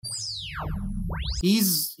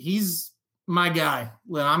He's my guy.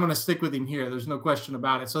 Well, I'm going to stick with him here. There's no question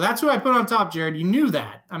about it. So that's who I put on top, Jared. You knew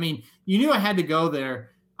that. I mean, you knew I had to go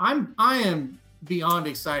there. I am beyond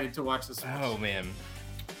excited to watch this match. Oh man,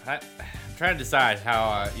 I'm trying to decide how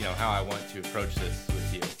I want to approach this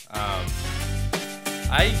with you.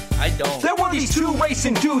 I don't. There were these two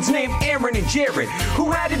racing dudes named Aaron and Jared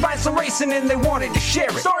who had advice on racing and they wanted to share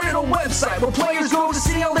it. Started a website where players go to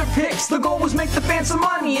see all their picks. The goal was make the fans some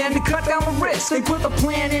money and to cut down the risk. They put the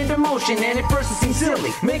plan into motion and at first it seemed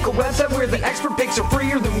silly. Make a website where the expert picks are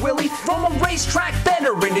freer than Willie. From a racetrack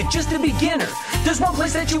veteran to just a beginner, there's one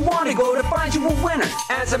place that you want to go to find you a winner.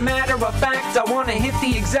 As a matter of fact, I want to hit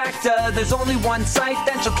the exacta. There's only one site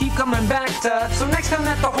that you'll keep coming back to. So next time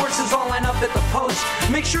that the horses all line up at the post,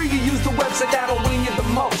 make sure you use the website that'll win you the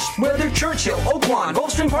most. Whether Churchill, Oakland,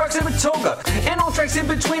 Gulfstream Park, Saratoga, and all tracks in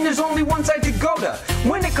between, there's only one site to go to.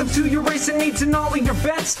 When it comes to your racing needs and all of your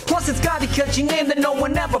bets, plus it's got a catchy name that no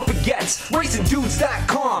one ever forgets.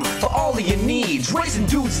 RacingDudes.com for all of your needs.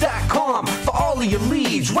 RacingDudes.com for all of your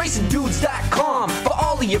leads. RacingDudes.com for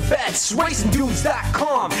all of your bets.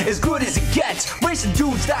 RacingDudes.com as good as it gets.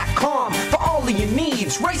 RacingDudes.com for all of your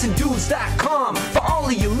needs. RacingDudes.com for all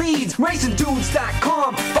of your leads.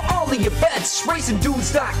 RacingDudes.com for all of your bets.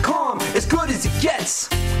 RacingDudes.com as good as it gets.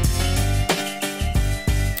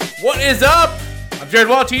 What is up? I'm Jared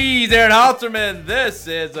Waltz, Aaron Halterman. This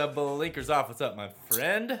is a Blinkers Off. What's up, my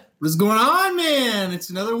friend? What's going on, man? It's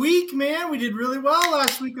another week, man. We did really well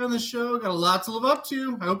last week on the show. Got a lot to live up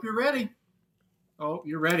to. I hope you're ready. Oh,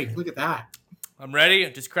 you're ready. Look at that. I'm ready. I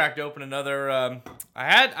just cracked open another.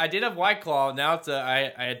 I did have White Claw. Now it's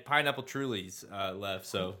I had Pineapple Trulies left.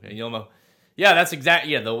 So and you'll know. Yeah, that's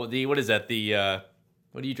exactly. Yeah, the what is that? The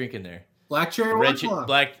what are you drinking there? Black cherry White Claw.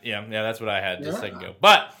 Black. Yeah, that's what I had just a second ago.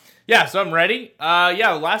 But yeah, so I'm ready.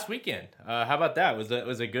 Last weekend. How about that? It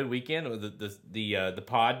was a good weekend. The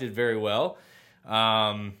pod did very well.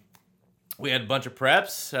 We had a bunch of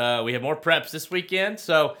preps. We have more preps this weekend.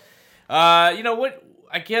 So, you know what?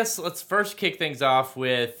 I guess let's first kick things off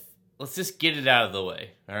with, let's just get it out of the way,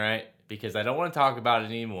 all right? Because I don't want to talk about it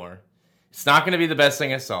anymore. It's not going to be the best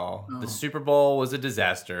thing I saw. The Super Bowl was a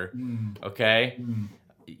disaster, okay?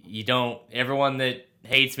 Everyone that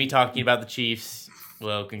hates me talking about the Chiefs,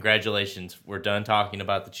 well, congratulations. We're done talking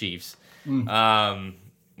about the Chiefs. I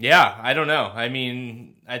don't know. I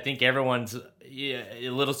mean, I think everyone's a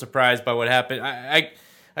little surprised by what happened.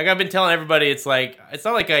 I've been telling everybody, it's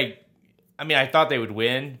not like I thought they would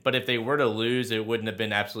win, but if they were to lose, it wouldn't have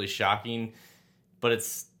been absolutely shocking. But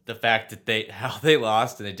it's the fact that how they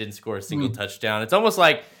lost and they didn't score a single touchdown. It's almost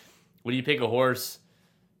like when you pick a horse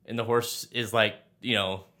and the horse is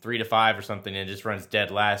 3-5 or something and it just runs dead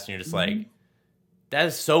last, and you're just like, that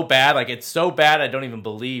is so bad. Like, it's so bad I don't even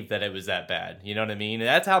believe that it was that bad. You know what I mean? And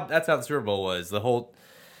that's how the Super Bowl was the whole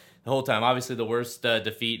time. Obviously, the worst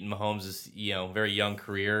defeat in Mahomes' very young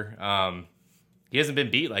career. He hasn't been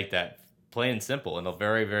beat like that, plain and simple, in a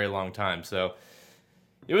very, very long time. So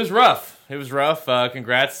it was rough.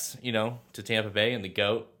 Congrats, to Tampa Bay and the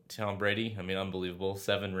GOAT, Tom Brady. I mean, unbelievable.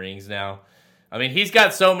 7 rings now. I mean, he's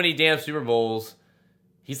got so many damn Super Bowls.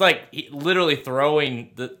 He's literally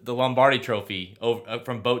throwing the Lombardi Trophy over,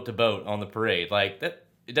 from boat to boat on the parade. That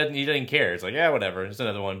he doesn't care. It's like, yeah, whatever. It's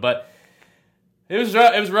another one. But it was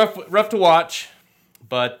rough to watch.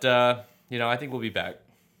 But I think we'll be back.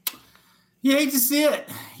 You hate to see it.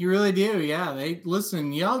 You really do. Yeah.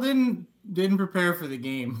 Y'all didn't prepare for the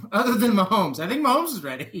game other than Mahomes. I think Mahomes is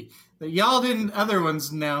ready. But y'all didn't. Other ones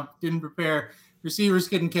didn't prepare. Receivers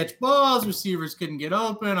couldn't catch balls. Receivers couldn't get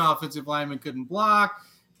open. Offensive linemen couldn't block.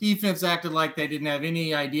 Defense acted like they didn't have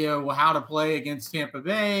any idea how to play against Tampa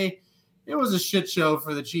Bay. It was a shit show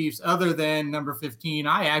for the Chiefs other than number 15.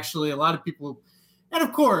 A lot of people, and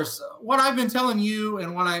of course, what I've been telling you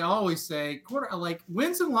and what I always say,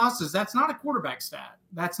 wins and losses, that's not a quarterback stat.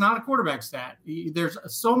 That's not a quarterback stat. There's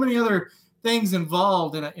so many other things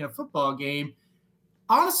involved in a football game.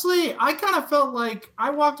 Honestly, I kind of felt like I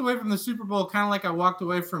walked away from the Super Bowl kind of like I walked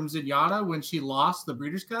away from Zenyatta when she lost the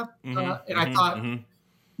Breeders' Cup. I thought,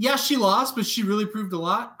 yeah, she lost, but she really proved a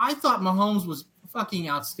lot. I thought Mahomes was fucking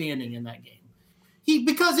outstanding in that game.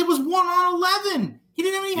 Because it was 1-on-11. He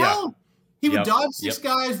didn't have any help. He would dodge 6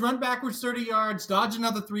 guys, run backwards 30 yards, dodge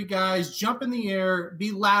another 3 guys, jump in the air,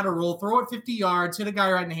 be lateral, throw it 50 yards, hit a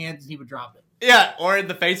guy right in the hands, and he would drop it. Yeah, or in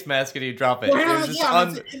the face mask and he'd drop it.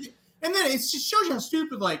 And then it just shows you how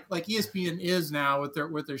stupid like ESPN is now with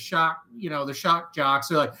their shock, their shock jocks.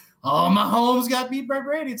 They're like, oh, Mahomes got beat by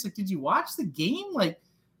Brady. It's like, did you watch the game? Like,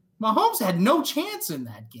 Mahomes had no chance in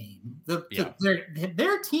that game.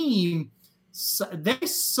 Their team They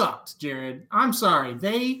sucked, Jared. I'm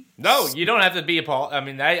sorry. No, you don't have to be appalled. I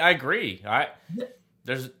mean, I agree.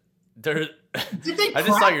 There's. I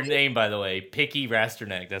just saw your name, by the way, Picky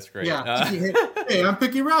Rasterneck. That's great. Yeah. Hey, I'm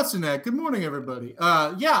Picky Rasterneck. Good morning, everybody.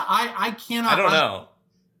 I cannot. I don't know.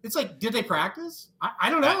 It's like, did they practice? I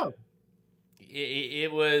don't know.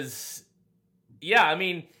 It was, yeah. I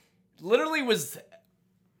mean, literally was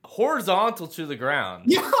horizontal to the ground.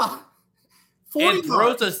 Yeah. And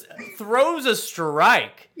throws a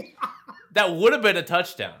strike that would have been a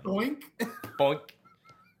touchdown. Boink. Boink.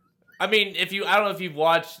 I mean, I don't know if you've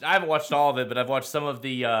watched. I haven't watched all of it, but I've watched some of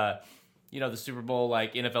the, the Super Bowl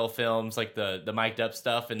like NFL films, like the mic'd up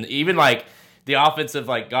stuff, and even like the offensive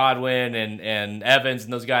like Godwin and Evans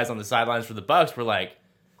and those guys on the sidelines for the Bucs were like,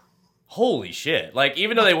 holy shit! Like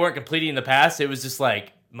even though they weren't completing the pass, it was just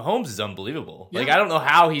like Mahomes is unbelievable. Yeah. Like I don't know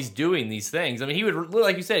how he's doing these things. I mean, he would,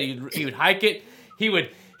 like you said, he would hike it. He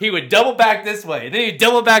would double back this way, and then he'd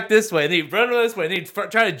double back this way, and then he'd run this way, and then he'd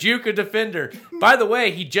try to juke a defender. By the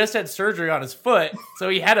way, he just had surgery on his foot, so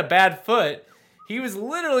he had a bad foot. He was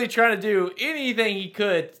literally trying to do anything he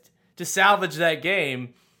could to salvage that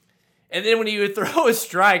game. And then when he would throw a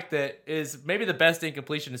strike that is maybe the best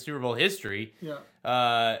incompletion in Super Bowl history,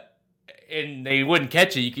 and they wouldn't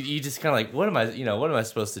catch it, you just kind of like, what am I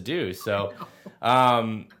supposed to do? So,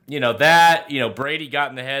 Brady got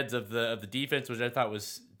in the heads of the defense, which I thought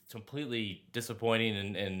was completely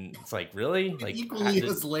disappointing, and it's like, really, like equally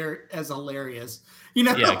as hilarious,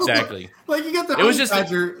 Yeah, exactly. Like you got the honey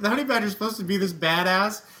badger. The honey badger is supposed to be this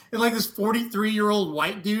badass, and like this 43-year-old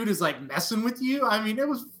white dude is like messing with you. I mean, it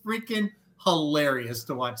was freaking hilarious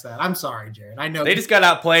to watch that. I'm sorry, Jared. I know they just got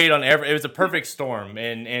outplayed on every. It was a perfect storm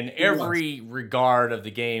in every regard of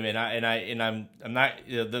the game, and I'm not.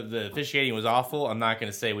 The officiating was awful. I'm not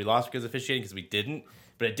going to say we lost because of officiating, because we didn't,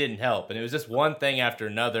 but it didn't help, and it was just one thing after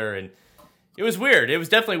another, and it was weird. It was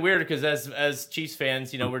definitely weird because as Chiefs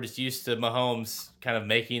fans, we're just used to Mahomes kind of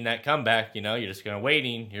making that comeback. You're just kind of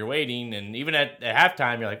you're waiting, and even at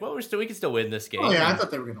halftime, you're like, well, we can still win this game. Oh yeah, I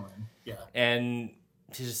thought they were going to win. Yeah, and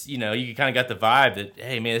just you kind of got the vibe that,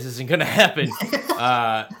 hey man, this isn't going to happen.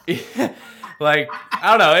 Like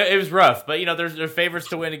I don't know, it was rough, but they're favorites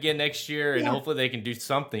to win again next year, and hopefully they can do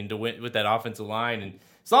something to win with that offensive line. And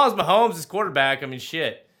as long as Mahomes is quarterback, I mean,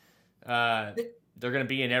 shit. They're going to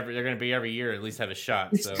be every year at least have a shot.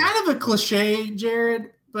 It's kind of a cliche,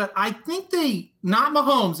 Jared, but I think not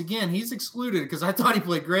Mahomes, again, he's excluded because I thought he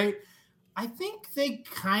played great. I think they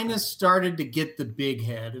kind of started to get the big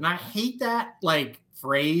head. And I hate that like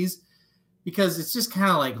phrase because it's just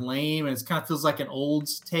kind of like lame, and it kind of feels like an old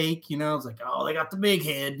take, it's like, oh, they got the big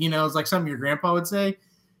head, it's like something your grandpa would say.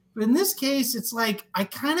 But in this case, it's like I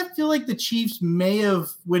kind of feel like the Chiefs may have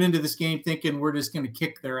went into this game thinking we're just going to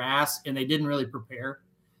kick their ass, and they didn't really prepare.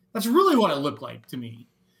 That's really what it looked like to me,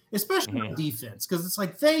 especially on defense, because it's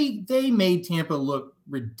like they made Tampa look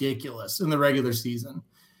ridiculous in the regular season.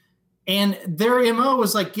 And their MO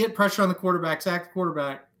was like get pressure on the quarterback, sack the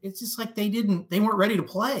quarterback. It's just like they weren't ready to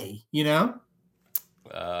play, Okay.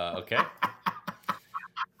 Okay.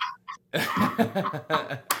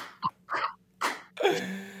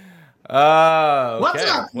 What's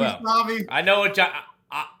up, well, Bobby? I know what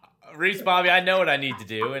Reese Bobby. I know what I need to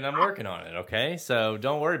do, and I'm working on it. Okay, so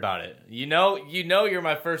don't worry about it. You're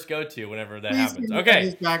my first go-to whenever that happens.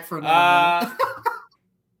 Okay. Back for another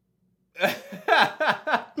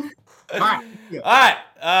All right.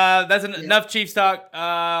 That's enough Chiefs talk.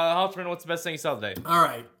 Halterman, what's the best thing you saw today? All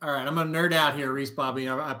right. I'm gonna nerd out here, Reese Bobby.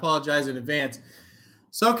 I apologize in advance.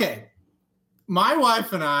 So, okay. My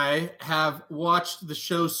wife and I have watched the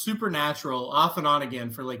show Supernatural off and on again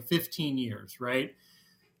for like 15 years, right?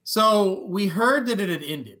 So we heard that it had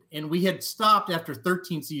ended, and we had stopped after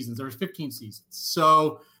 13 seasons. There was 15 seasons.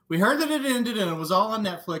 So we heard that it ended, and it was all on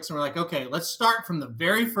Netflix, and we're like, okay, let's start from the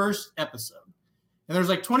very first episode. And there's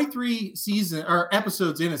like 23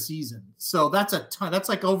 episodes in a season. So that's a ton. That's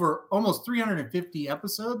like over almost 350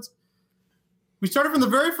 episodes. We started from the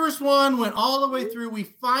very first one, went all the way through. We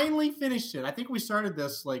finally finished it. I think we started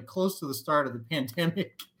this like close to the start of the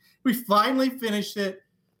pandemic. We finally finished it.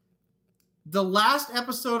 The last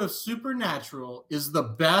episode of Supernatural is the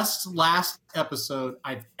best last episode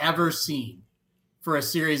I've ever seen for a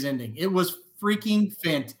series ending. It was freaking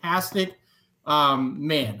fantastic.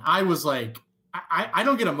 Man, I was like, I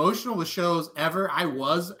don't get emotional with shows ever. I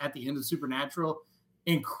was at the end of Supernatural.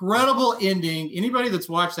 Incredible ending. Anybody that's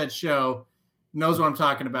watched that show knows what I'm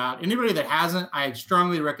talking about. Anybody that hasn't, I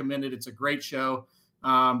strongly recommend it. It's a great show.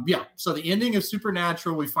 So the ending of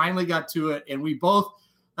Supernatural, we finally got to it, and we both,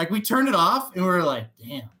 like, we turned it off, and we were like,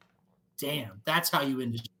 damn, that's how you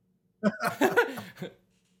end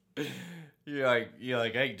it. you're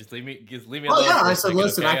like, hey, just leave me alone. Oh yeah, for a I said, second,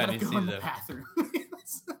 listen, okay? I gotta need to go see in the bathroom.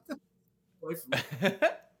 Away from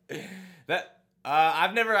me. That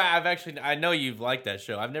I know you've liked that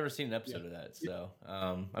show. I've never seen an episode of that. So,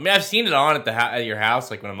 I mean, I've seen it on at your house,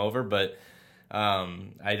 like when I'm over, but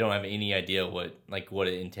I don't have any idea what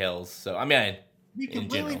it entails. So, I mean, To be in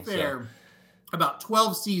completely general, fair, about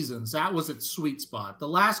 12 seasons, that was its sweet spot. The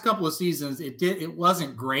last couple of seasons, it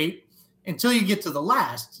wasn't great until you get to the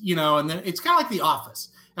last, and then it's kind of like The Office.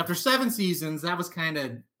 After 7 seasons, that was kind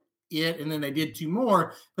of it, and then they did 2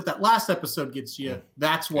 more, but that last episode gets you.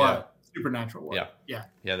 That's what Supernatural was. Yeah,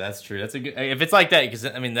 that's true. That's a good. If it's like that, because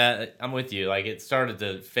I mean that I'm with you. Like it started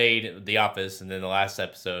to fade, The Office, and then the last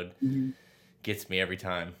episode gets me every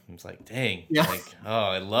time. It's like, dang, like, oh,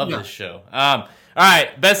 I love this show. All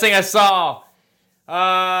right, best thing I saw.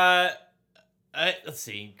 Let's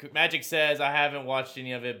see. Magic says I haven't watched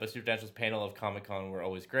any of it, but Supernatural's panel of Comic-Con were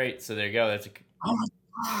always great. So there you go. That's oh my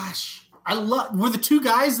gosh. Were the 2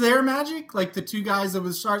 guys there, Magic? Like the 2 guys that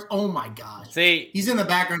was stars? Oh my gosh. See, he's in the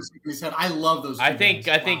background shaking his head. I love those 2 I think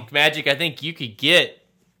Magic, I think you could get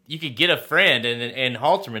a friend and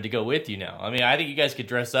Halterman to go with you now. I mean, I think you guys could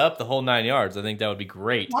dress up the whole 9 yards. I think that would be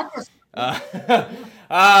great. Best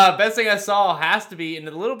thing I saw has to be in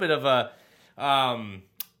a little bit of a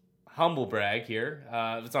humble brag here.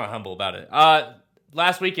 It's not humble about it.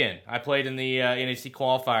 Last weekend, I played in the NHC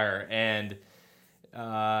qualifier, and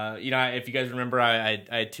if you guys remember, I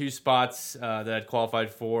had 2 spots that I'd qualified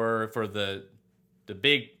for the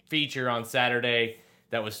big feature on Saturday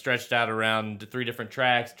that was stretched out around 3 different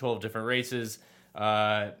tracks, 12 different races,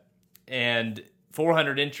 and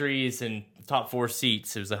 400 entries and top 4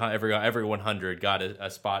 seats. It was every 100 got a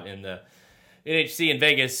spot in the NHC in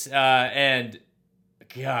Vegas, and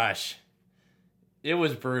gosh, it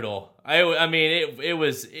was brutal. I mean, it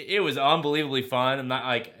was unbelievably fun. I'm not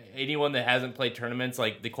like anyone that hasn't played tournaments,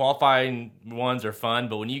 like the qualifying ones are fun,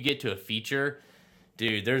 but when you get to a feature,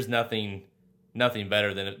 dude, there's nothing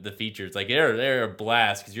better than the features. Like they're a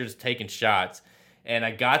blast because you're just taking shots. And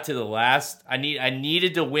I got to the last. I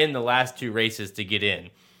needed to win the last 2 races to get in.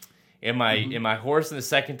 In my horse in the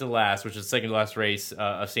second to last, which is the second to last race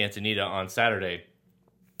of Santa Anita on Saturday,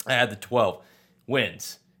 I had the 12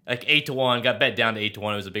 wins, like 8-1. Got bet down to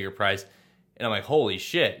 8-1. It was a bigger price, and I'm like, holy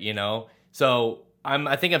shit, So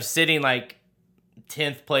I think I'm sitting like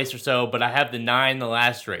 10th place or so, but I have the 9 the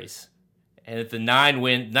last race. And if the 9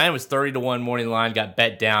 was 30-1 morning line, got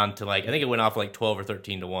bet down to like, I think it went off like 12 or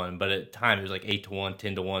 13-1, but at the time it was like 8-1,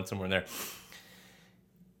 10-1, somewhere in there.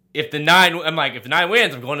 If the 9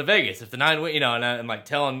 wins, I'm going to Vegas. If the 9 win, and I'm like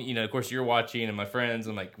telling, of course you're watching and my friends,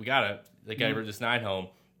 I'm like, we gotta bring this 9 home.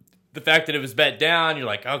 The fact that it was bet down, you're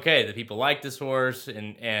like, okay, the people like this horse,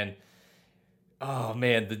 and oh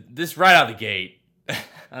man, this right out of the gate.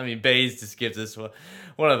 I mean, Bays just gives this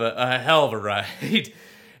one of a hell of a ride.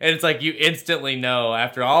 And it's like you instantly know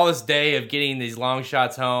after all this day of getting these long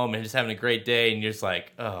shots home and just having a great day, and you're just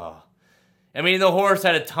like, oh. I mean, the horse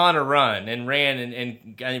had a ton of run and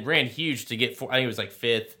ran and ran huge to get, I think it was like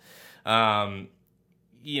 5th.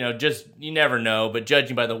 Just you never know, but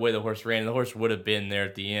judging by the way the horse ran, the horse would have been there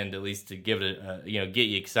at the end at least to give it get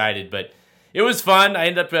you excited. But it was fun. I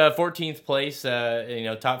ended up 14th place,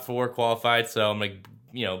 top 4 qualified. So I'm like,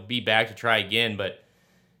 be back to try again, but.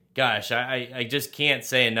 Gosh, I just can't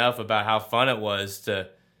say enough about how fun it was to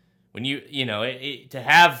when to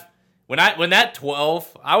have when that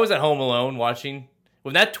 12, I was at home alone watching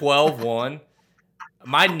when that 12 won.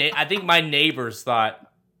 I think my neighbors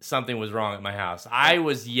thought something was wrong at my house. I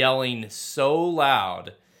was yelling so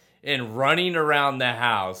loud and running around the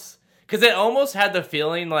house because it almost had the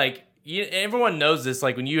feeling like everyone knows this.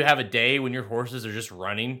 Like when you have a day when your horses are just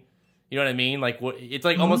running, you know what I mean? Like it's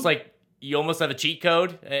like almost like. You almost have a cheat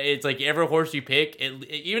code. It's like every horse you pick,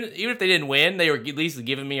 even if they didn't win, they were at least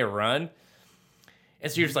giving me a run.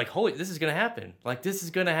 And so you're just like, holy, this is going to happen. Like, this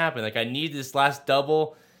is going to happen. Like, I need this last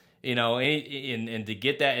double, and to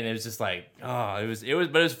get that. And it was just like, oh, but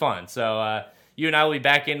it was fun. So you and I will be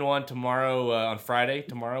back in one tomorrow on Friday.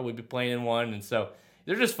 Tomorrow we'll be playing in one. And so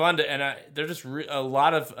they're just fun they're just a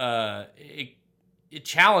lot of, it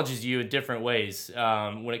challenges you in different ways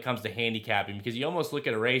when it comes to handicapping because you almost look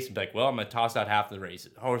at a race and be like, well, I'm going to toss out half the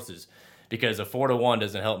horses because a 4-1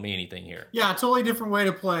 doesn't help me anything here. Yeah, totally different way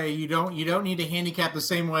to play. You don't need to handicap the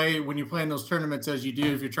same way when you're playing those tournaments as you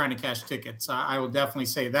do if you're trying to cash tickets. I will definitely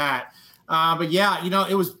say that. But yeah,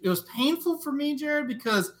 it was painful for me, Jared,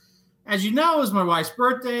 because as you know, it was my wife's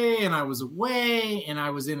birthday and I was away and I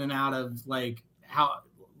was in and out of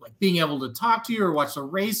being able to talk to you or watch the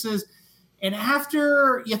races. And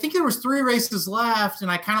after, I think there was 3 races left, and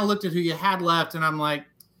I kind of looked at who you had left, and I'm like,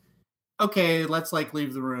 okay, let's like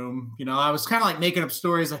leave the room. I was kind of like making up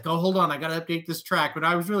stories like, oh, hold on, I got to update this track. But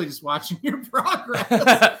I was really just watching your progress. And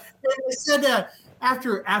I said,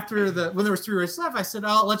 after when there was 3 races left, I said,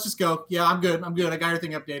 oh, let's just go. Yeah, I'm good. I got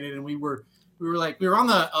everything updated. And we were on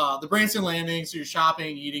the Branson landing. So you're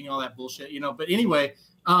shopping, eating, all that bullshit, but anyway,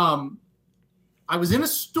 I was in a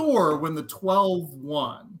store when the 12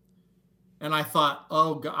 won. And I thought,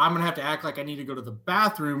 oh, God, I'm going to have to act like I need to go to the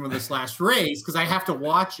bathroom in this last race because I have to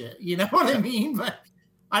watch it. You know what I mean? But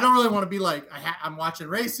I don't really want to be like, I'm watching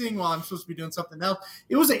racing while I'm supposed to be doing something else.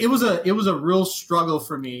 It was a real struggle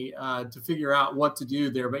for me to figure out what to do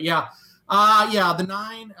there. But the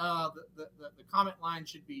 9, the comment line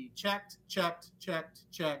should be checked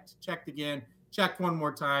again, checked one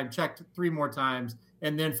more time, checked 3 more times,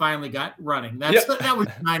 and then finally got running. That was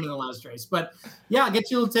 9 in the last race. But yeah, get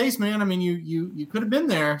you a little taste, man. I mean, you could have been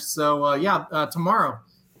there. So tomorrow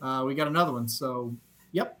we got another one. So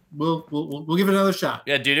yep, we'll give it another shot.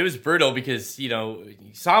 Yeah, dude, it was brutal because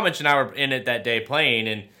Samich and I were in it that day playing,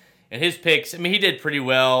 and his picks. I mean, he did pretty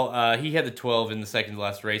well. He had the 12 in the second to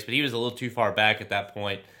last race, but he was a little too far back at that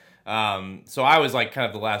point. So I was like kind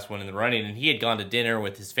of the last one in the running, and he had gone to dinner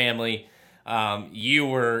with his family. You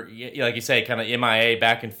were, like you say, kind of MIA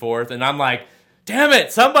back and forth, and I'm like, damn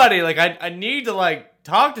it, somebody, like I need to like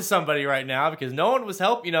talk to somebody right now because no one was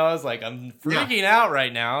helping. I was like, I'm freaking out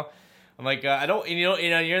right now. I'm like, I don't, you're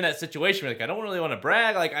in that situation where like I don't really want to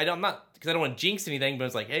brag, like I'm not, because I don't want to jinx anything, but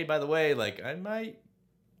it's like, hey, by the way, like I might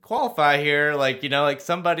qualify here, like like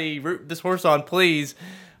somebody root this horse on, please.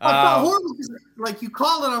 I felt horrible because, like, you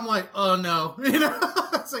called and I'm like, oh no,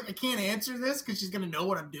 it's like I can't answer this because she's gonna know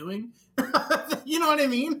what I'm doing. You know what I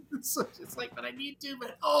mean? It's like, but I need to.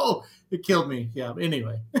 But it killed me. Yeah. But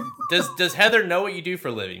anyway, does Heather know what you do for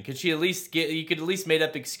a living? Could she at least you could at least made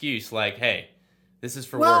up excuse like, hey, this is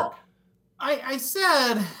for work. I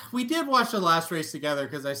said we did watch the last race together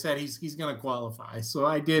because I said he's gonna qualify.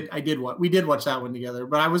 So we did watch that one together.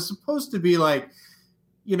 But I was supposed to be like,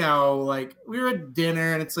 like we were at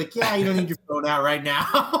dinner and it's like, yeah, you don't need your phone out right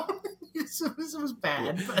now. It was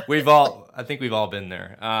bad. I think we've all been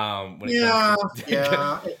there. Yeah.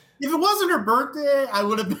 If it wasn't her birthday, I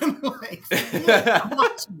would have been like, I'm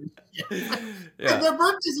watching this. Yeah. Their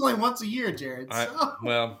birthday's only once a year, Jared. So.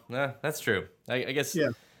 Well, that's true. I guess. Yeah.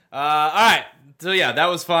 All right. So yeah, that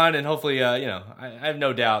was fun, and hopefully, I have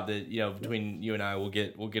no doubt that between you and I, we'll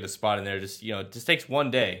get a spot in there. Just it just takes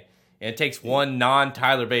one day. And it takes one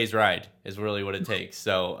non-Tyler Bays ride is really what it takes.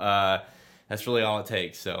 So that's really all it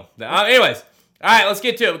takes. So anyways, all right, let's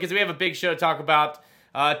get to it because we have a big show to talk about.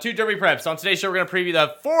 2 Derby preps. On today's show, we're going to preview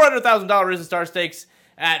the $400,000 Risen Star Stakes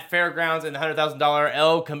at Fairgrounds and the $100,000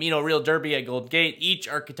 El Camino Real Derby at Gold Gate. Each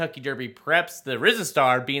are Kentucky Derby preps, the Risen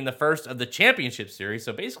Star being the first of the championship series.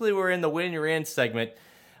 So basically, we're in the win you're in segment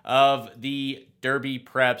of the Derby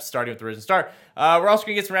preps, starting with the Risen Star. We're also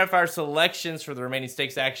going to get some rapid-fire selections for the remaining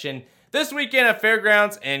stakes action this weekend at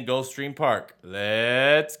Fairgrounds and Gulfstream Park.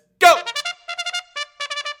 Let's go!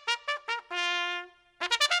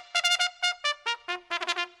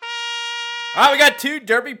 All right, we got 2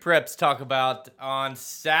 Derby preps to talk about on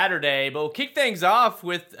Saturday, but we'll kick things off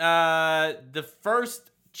with the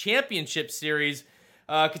first championship series,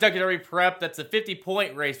 Kentucky Derby prep. That's a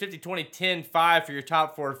 50-point race, 50, 20, 10, 5 for your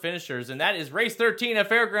top 4 finishers, and that is race 13 at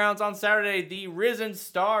Fairgrounds on Saturday, the Risen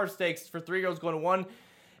Star Stakes for 3 girls going to 1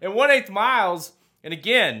 1/8 miles. And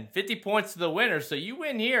again, 50 points to the winner. So you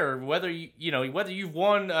win here, whether whether you've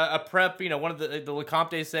won a prep, one of the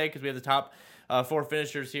LeCompte say, because we have the top 4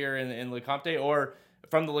 finishers here in LeCompte, or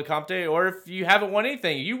from the LeCompte, or if you haven't won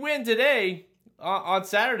anything, you win today on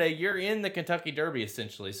Saturday, you're in the Kentucky Derby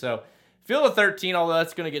essentially. So field of 13, although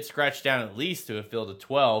that's going to get scratched down at least to a field of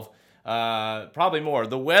 12, probably more.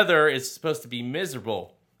 The weather is supposed to be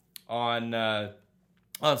miserable on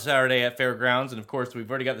Saturday at Fairgrounds, and of course we've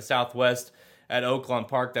already got the Southwest at Oaklawn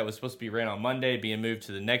Park that was supposed to be ran on Monday, being moved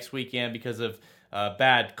to the next weekend because of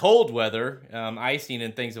bad cold weather, icing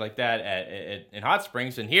and things like that in Hot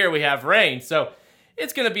Springs. And here we have rain, so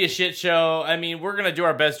it's going to be a shit show. I mean, we're going to do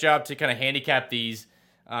our best job to kind of handicap these,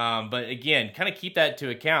 but again, kind of keep that to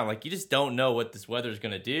account. Like, you just don't know what this weather is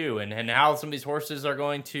going to do and how some of these horses are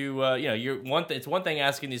going to, it's one thing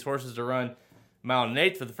asking these horses to run mile and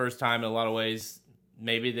 1/8 for the first time in a lot of ways.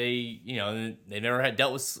 Maybe they never had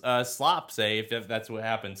dealt with slop, say, if that's what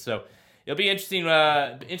happens. So it'll be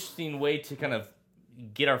interesting way to kind of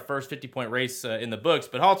get our first 50-point race in the books.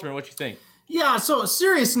 But Halterman, what you think? Yeah, so a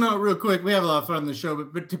serious note real quick. We have a lot of fun on the show,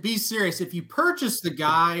 but to be serious, if you purchase the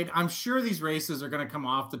guide, I'm sure these races are going to come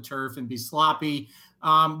off the turf and be sloppy.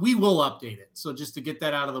 We will update it. So just to get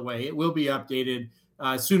that out of the way, it will be updated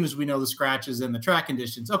as soon as we know the scratches and the track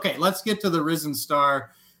conditions. Okay, let's get to the Risen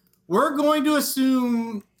Star. We're going to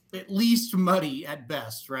assume at least muddy at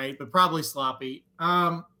best, right? But probably sloppy.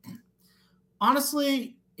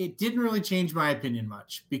 Honestly, it didn't really change my opinion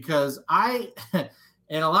much because and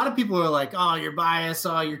a lot of people are like, oh, you're biased.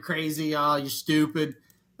 Oh, you're crazy. Oh, you're stupid.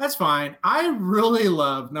 That's fine. I really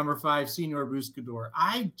love number 5, Senor Buscador.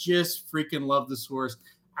 I just freaking love this horse.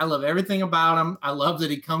 I love everything about him. I love that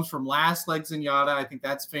he comes from last legs in Yada. I think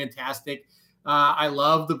that's fantastic. I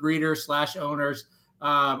love the breeder / owners.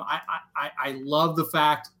 I love the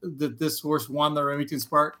fact that this horse won the Remington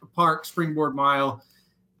Park Springboard Mile.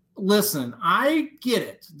 Listen, I get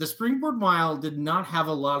it. The Springboard Mile did not have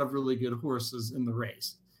a lot of really good horses in the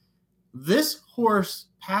race. This horse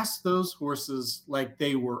passed those horses like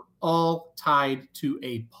they were all tied to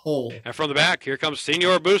a pole. And from the back, here comes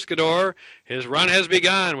Senor Buscador. His run has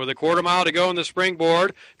begun with a quarter mile to go in the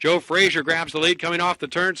springboard. Joe Frazier grabs the lead coming off the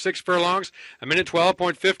turn, 6 furlongs, a minute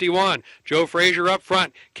 12.51. Joe Frazier up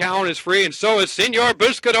front. Cowan is free, and so is Senor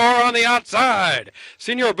Buscador on the outside.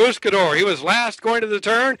 Senor Buscador, he was last going to the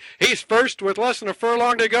turn. He's first with less than a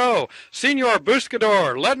furlong to go. Senor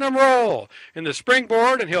Buscador letting him roll in the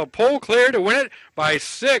springboard, and he'll pole clear to win it by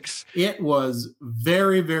 6. It was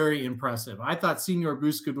very, very impressive. I thought Senor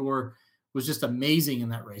Buscador was just amazing in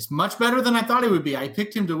that race. Much better than I thought he would be. I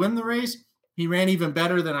picked him to win the race. He ran even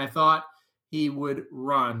better than I thought he would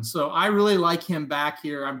run. So I really like him back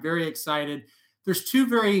here. I'm very excited. There's 2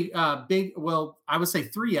 very big, well, I would say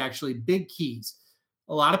 3 actually, big keys.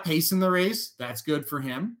 A lot of pace in the race. That's good for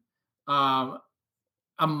him. A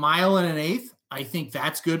 1.1 miles, I think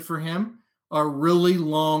that's good for him. A really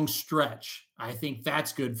long stretch, I think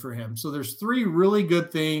that's good for him. So there's 3 really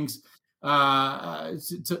good things to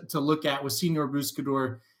look at with Senor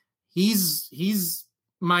Buscador. He's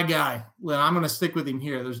my guy. Well, I'm going to stick with him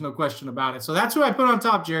here. There's no question about it. So that's who I put on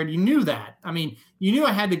top, Jared. You knew that. I mean, you knew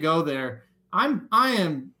I had to go there. I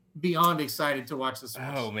am beyond excited to watch this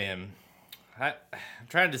match. Oh man, I'm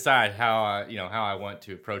trying to decide how I want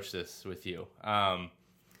to approach this with you. I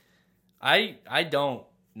don't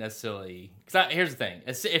necessarily, because here's the thing: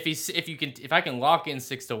 if I can lock in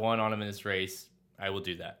 6-1 on him in this race, I will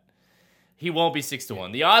do that. He won't be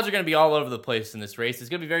 6-1. The odds are going to be all over the place in this race. It's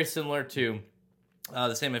going to be very similar to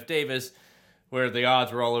the Sam F. Davis, where the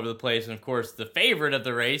odds were all over the place. And of course, the favorite of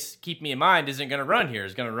the race, keep me in mind, isn't going to run here.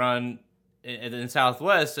 It's going to run in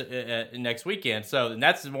Southwest next weekend. So, and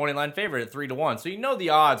that's the morning line favorite at 3-1. So you know the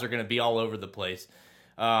odds are going to be all over the place.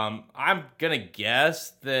 I'm going to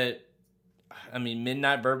guess that,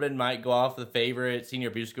 Midnight Bourbon might go off the favorite. Senor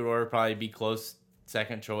Buscador would probably be close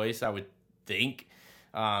second choice, I would think,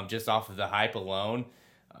 just off of the hype alone.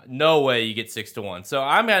 No way you get 6-1. So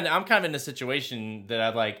I'm kind of in a situation that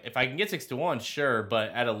I'd like, if I can get 6-1, sure,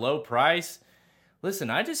 but at a low price, listen,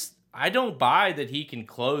 I don't buy that he can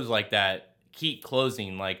close like that, keep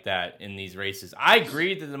closing like that in these races. I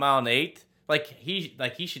agree that the 1.8 miles,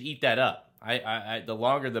 he should eat that up. I the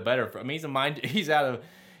longer the better.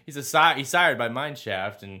 He's sired by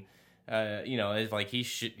Mineshaft, and it's like he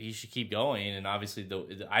should keep going. And obviously,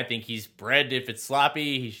 I think he's bred. If it's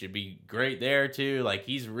sloppy, he should be great there too. Like,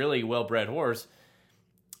 he's really well-bred horse.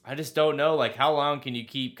 I just don't know, like, how long can you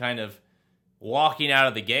keep kind of walking out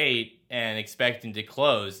of the gate and expecting to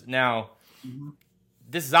close? Now,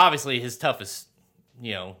 this is obviously his toughest,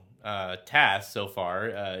 task so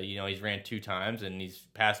far. He's ran 2 times and he's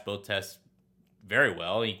passed both tests very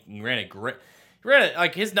well. He ran a great.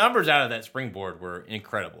 Like, his numbers out of that springboard were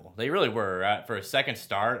incredible. They really were. For a second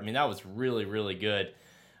start, that was really, really good.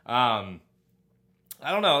 I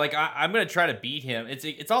don't know. Like, I'm going to try to beat him.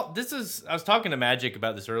 I was talking to Magic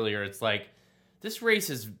about this earlier. It's like, this race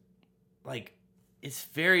is, like, it's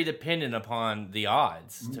very dependent upon the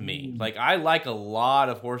odds to me. Like, I like a lot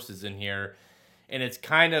of horses in here, and it's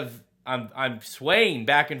kind of, I'm swaying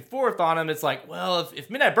back and forth on them. It's like, well, if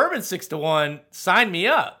Midnight Bourbon's 6-1, sign me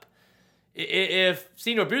up. If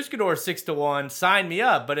Senor Buscador is 6-1, sign me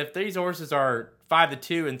up. But if these horses are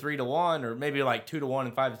 5-2 and 3-1, or maybe like 2-1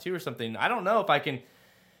 and 5-2 or something, I don't know if I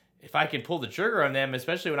can pull the trigger on them,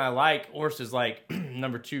 especially when I like horses like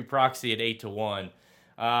number 2 Proxy at 8-1.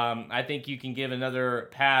 I think you can give another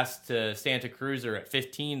pass to Santa Cruiser at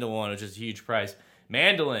 15-1, which is a huge price.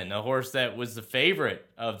 Mandolin, a horse that was the favorite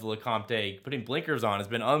of the LeCompte, putting blinkers on, has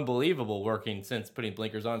been unbelievable working since putting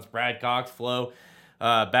blinkers on. It's Brad Cox, Flo,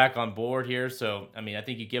 back on board here. So, I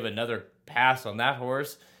think you give another pass on that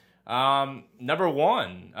horse. Number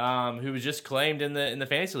 1, who was just claimed in the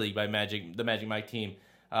fantasy league by the Magic Mike team.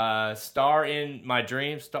 Starred in My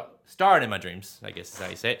Dreams, I guess is how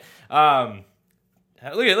you say it.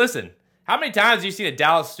 Listen, How many times have you seen a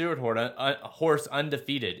Dallas Stewart horse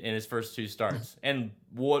undefeated in his first 2 starts? And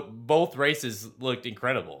both races looked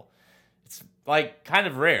incredible. It's like kind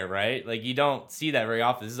of rare, right? Like you don't see that very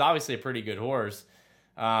often. This is obviously a pretty good horse.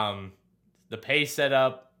 The pace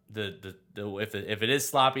setup, if it is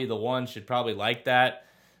sloppy, the one should probably like that.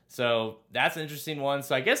 So that's an interesting one.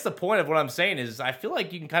 So I guess the point of what I'm saying is I feel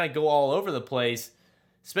like you can kind of go all over the place,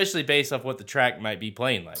 especially based off what the track might be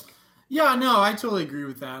playing like. Yeah, no, I totally agree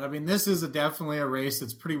with that. I mean, this is definitely a race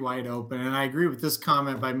that's pretty wide open, and I agree with this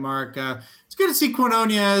comment by Mark. It's good to see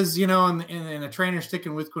Quinonez, and a trainer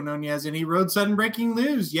sticking with Quinonez, and he rode Sudden Breaking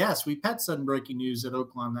News. Yes, we pet Sudden Breaking News at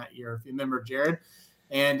Oaklawn that year, if you remember, Jared.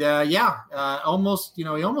 And almost, he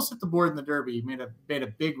almost hit the board in the Derby. He made a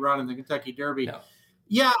big run in the Kentucky Derby. No.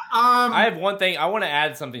 Yeah. I have one thing. I want to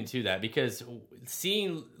add something to that because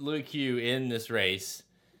seeing Louis Q in this race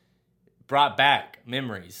brought back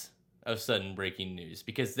memories of Sudden Breaking News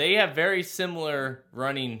because they have very similar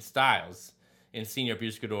running styles in Senior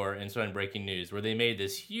Buscador and Sudden Breaking News where they made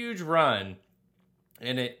this huge run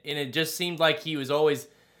and it just seemed like he was always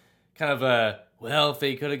kind of if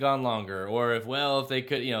they could have gone longer or if they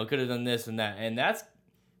could have done this and that. And that's,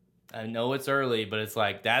 I know it's early, but it's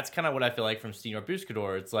like, that's kind of what I feel like from Senior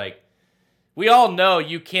Buscador. It's like, we all know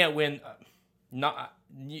you can't win,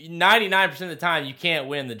 99% of the time, you can't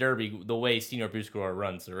win the Derby the way Senior Buscador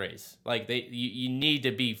runs the race. Like you need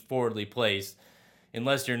to be forwardly placed,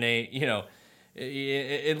 unless your name,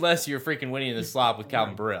 unless you're freaking winning in the slop with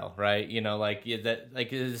Calvin Burrell, right?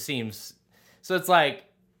 It seems. So it's like,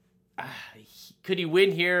 could he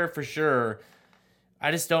win here for sure?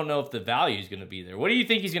 I just don't know if the value is going to be there. What do you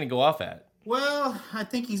think he's going to go off at? Well, I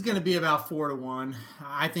think he's going to be about 4-1.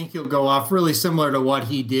 I think he'll go off really similar to what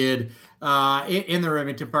he did in the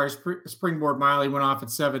Remington Park Springboard Mile. He went off at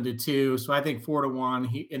 7-2, so I think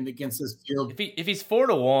 4-1 against this field. If he's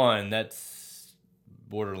 4-1, that's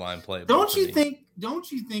borderline play. Don't you think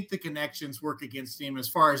the connections work against him as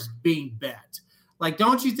far as being bet? Like,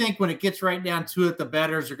 don't you think when it gets right down to it, the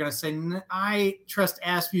bettors are going to say, I trust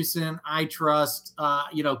Asmussen, I trust,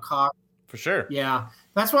 Cox. For sure. Yeah.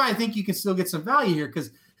 That's why I think you can still get some value here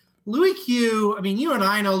because Louis Q, I mean, you and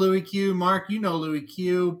I know Louis Q. Mark, you know Louis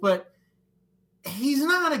Q. But he's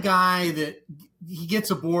not a guy that he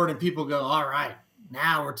gets aboard and people go, all right,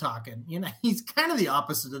 now we're talking. He's kind of the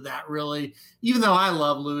opposite of that, really. Even though I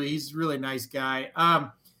love Louis, he's a really nice guy.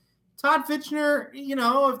 Todd Fitchner,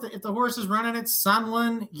 if the horse is running at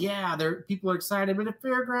Sunland, people are excited. But at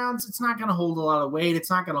Fairgrounds, it's not going to hold a lot of weight. It's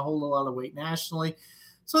not going to hold a lot of weight nationally.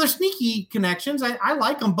 So they're sneaky connections. I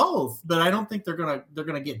like them both, but I don't think they're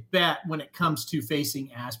gonna get bet when it comes to facing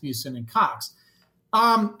Asmussen and Cox.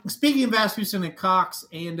 Speaking of Asmussen and Cox,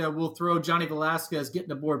 and we'll throw Johnny Velasquez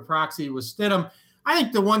getting aboard Proxy with Stidham. I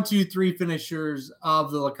think the 1, 2, 3 finishers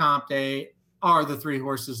of the LeCompte are the 3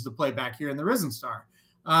 horses to play back here in the Risen Star.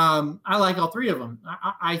 I like all 3 of them.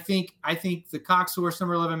 I think the Cox horse,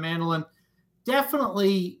 number 11, Mandolin,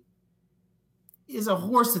 definitely is a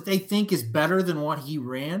horse that they think is better than what he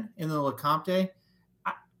ran in the LeCompte.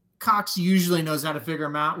 Cox usually knows how to figure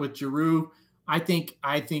him out with Giroux. I think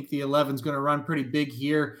the 11 is going to run pretty big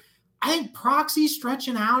here. I think Proxy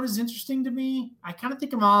stretching out is interesting to me. I kind of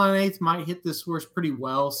think a mile and 1/8 might hit this horse pretty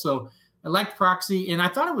well. So I like Proxy. And I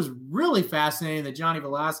thought it was really fascinating that Johnny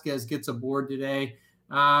Velasquez gets aboard today.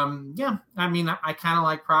 I kind of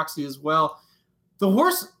like Proxy as well. The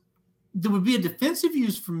horse that would be a defensive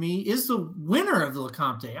use for me is the winner of the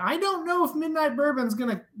LeCompte. I don't know if Midnight Bourbon's going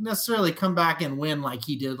to necessarily come back and win like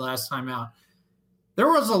he did last time out. There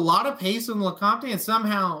was a lot of pace in the LeCompte, and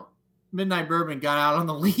somehow Midnight Bourbon got out on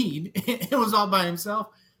the lead. It was all by himself.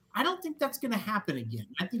 I don't think that's going to happen again.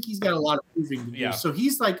 I think he's got a lot of proving to do. Yeah. So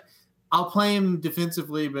he's like, I'll play him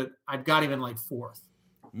defensively, but I've got him in like 4th.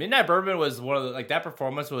 Midnight Bourbon was one of the, that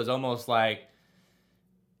performance was almost like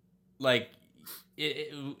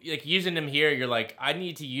using him here, you're like, I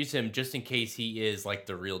need to use him just in case he is like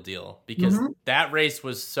the real deal because that race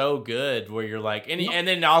was so good where you're like, and then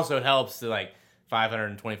it also helps to like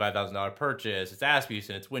 $525,000 purchase. It's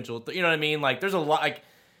Asmussen, it's Winchell. You know what I mean? Like there's a lot, like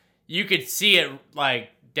you could see it like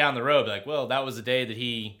down the road, like, well, that was the day that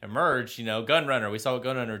he emerged, Gunrunner. We saw what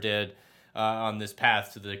Gunrunner did on this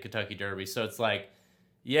path to the Kentucky Derby. So it's like,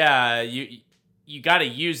 yeah, you got to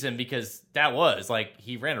use him because that was like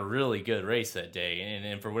he ran a really good race that day,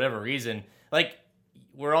 and for whatever reason, like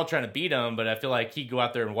we're all trying to beat him, but I feel like he'd go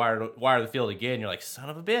out there and wire the field again. You're like, son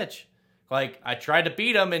of a bitch! Like I tried to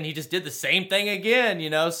beat him, and he just did the same thing again,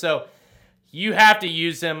 So you have to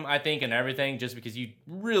use him, I think, in everything, just because you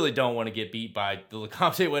really don't want to get beat by the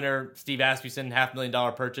LeCompte winner, Steve Asmussen,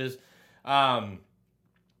 $500,000 purchase.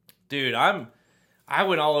 Dude, I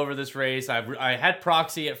went all over this race. I had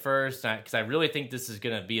Proxy at first because I really think this is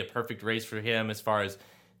going to be a perfect race for him as far as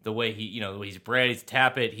the way the way he's bred. He's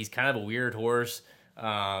Tappet. He's kind of a weird horse.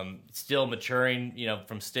 Still maturing,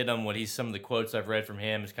 from Stidham. Some of the quotes I've read from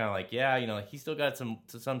him is kind of like, he's still got some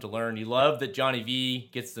to learn. You love that Johnny V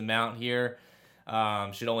gets the mount here.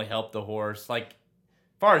 Should only help the horse. Like,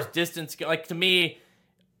 as far as distance, like to me,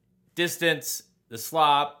 distance, the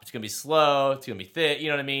slop, it's gonna be slow, it's gonna be thick. You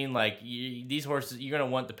know what I mean? Like these horses, you're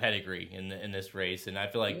gonna want the pedigree in this race, and I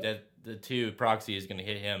feel like that the 2 Proxy is gonna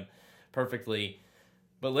hit him perfectly.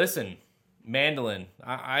 But listen, Mandolin,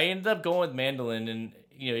 I ended up going with Mandolin, and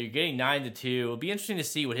you're getting 9-2. It'll be interesting to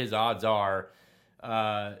see what his odds are.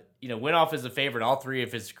 Went off as a favorite all 3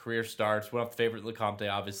 of his career starts. Went off the favorite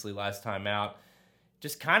Lecomte, obviously last time out.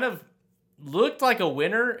 Just kind of looked like a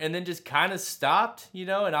winner, and then just kind of stopped, and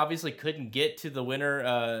obviously couldn't get to the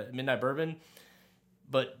winner, Midnight Bourbon.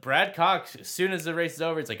 But Brad Cox, as soon as the race is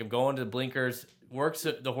over, it's like, I'm going to the blinkers. Works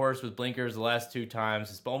the horse with blinkers the last 2 times.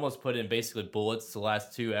 It's almost put in basically bullets the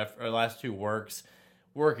last two works.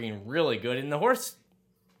 Working really good. And the horse,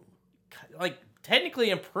 like, technically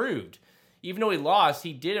improved. Even though he lost,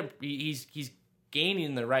 he's gaining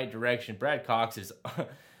in the right direction. Brad Cox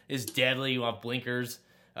is deadly off blinkers.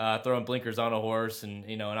 Throwing blinkers on a horse, and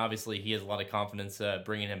and obviously he has a lot of confidence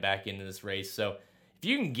bringing him back into this race. So if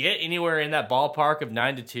you can get anywhere in that ballpark of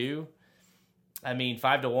 9-2, I mean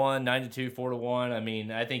 5-1, 9-2, 4-1. I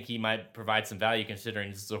mean, I think he might provide some value considering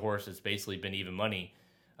this is a horse that's basically been even money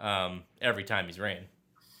every time he's ran.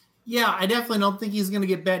 Yeah, I definitely don't think he's going to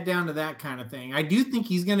get bet down to that kind of thing. I do think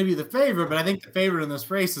he's going to be the favorite, but I think the favorite in this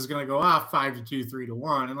race is going to go off 5-2,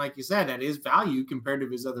 3-1, and like you said, that is value compared to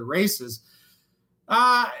his other races.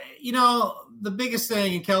 The biggest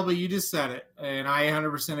thing, and Kelby, you just said it, and I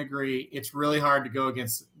 100% agree. It's really hard to go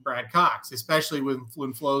against Brad Cox, especially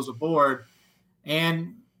when Flo's aboard.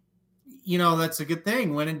 And, that's a good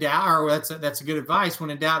thing. When in doubt, or that's a good advice.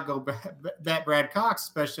 When in doubt, go bet Brad Cox,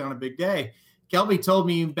 especially on a big day. Kelby told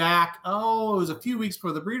me back, it was a few weeks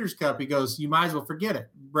before the Breeders' Cup. He goes, you might as well forget it.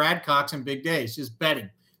 Brad Cox and big days, just betting.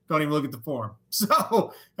 Don't even look at the form.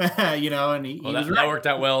 So, and that worked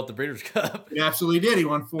out well at the Breeders' Cup. He absolutely did. He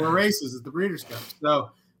won 4 races at the Breeders' Cup.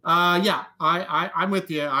 So, I'm with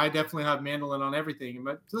you. I definitely have Mandolin on everything.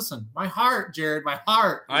 But listen, my heart, Jared,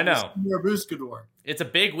 I know. Your Buscador. It's a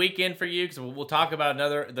big weekend for you because we'll talk about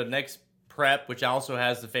the next prep, which also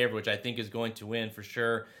has the favorite, which I think is going to win for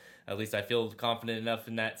sure. At least I feel confident enough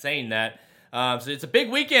in saying that. So it's a big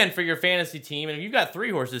weekend for your fantasy team. And you've got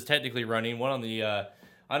 3 horses technically running, one on the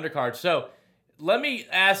undercard. So let me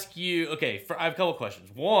ask you, I have a couple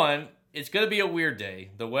questions. One, it's going to be a weird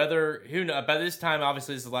day. The weather, who knows? By this time,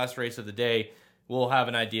 obviously, this is the last race of the day. We'll have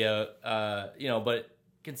an idea, but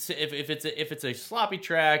if it's a sloppy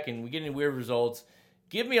track and we get any weird results,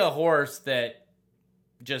 give me a horse that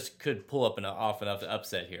just could pull up off enough to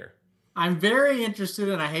upset here. I'm very interested,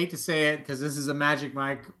 and I hate to say it because this is a Magic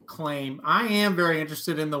Mike claim. I am very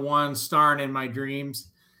interested in the one starring in my dreams.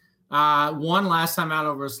 Won last time out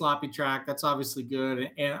over a sloppy track. That's obviously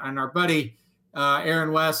good. And our buddy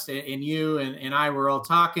Aaron West and you and I were all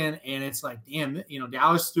talking, and it's like, damn,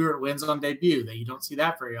 Dallas Stewart wins on debut. You don't see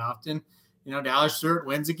that very often. Dallas Stewart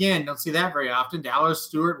wins again. Don't see that very often. Dallas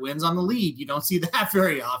Stewart wins on the lead. You don't see that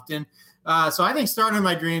very often. So I think starting in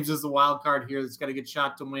my dreams is the wild card here. That's got a good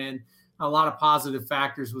shot to win. A lot of positive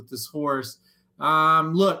factors with this horse.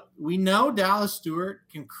 Look, we know Dallas Stewart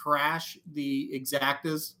can crash the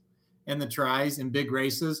exactas and the tries in big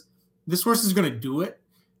races. This horse is going to do it.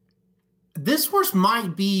 This horse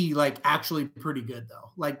might be actually pretty good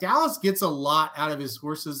though. Dallas gets a lot out of his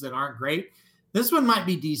horses that aren't great. This one might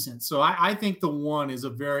be decent. So I think the one is a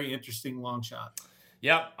very interesting long shot.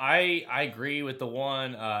 Yep, I agree with the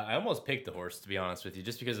one. I almost picked the horse, to be honest with you,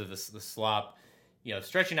 just because of the slop.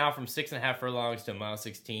 Stretching out from 6.5 furlongs to a mile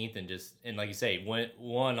 16th, and like you say,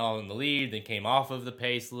 won all in the lead, then came off of the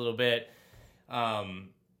pace a little bit.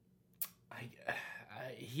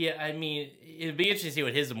 It'd be interesting to see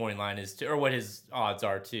what his morning line is, or what his odds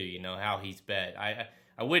are too. How he's bet. I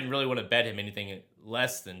wouldn't really want to bet him anything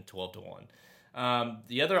less than 12-1.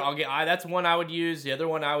 The other that's one I would use. The other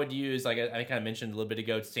one I would use, like I kind of mentioned a little bit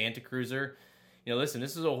ago, Santa Cruiser. Listen,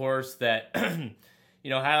 this is a horse that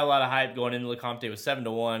had a lot of hype going into Lecomte. It was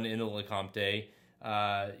 7-1 into Lecomte.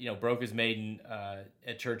 Broke his maiden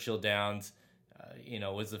at Churchill Downs.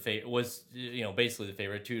 Was basically the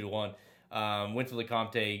favorite, 2-1. Went to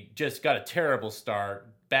Lecomte, just got a terrible start,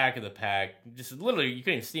 back of the pack. Just literally, you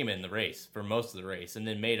couldn't even see him in the race for most of the race, and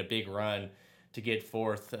then made a big run to get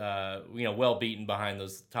fourth. Well beaten behind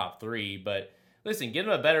those top 3, but listen, give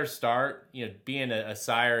him a better start. Being a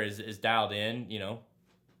sire is dialed in.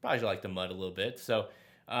 Probably like the mud a little bit. So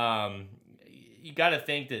you got to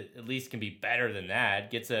think that at least can be better than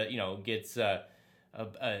that. Gets a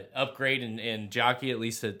upgrade in jockey at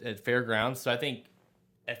least at Fairgrounds. So I think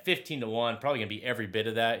at 15-1, probably gonna be every bit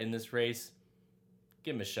of that in this race.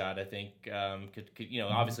 Give him a shot. I think could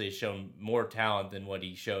obviously has shown more talent than what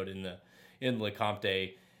he showed in Le Comte.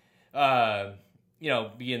 Being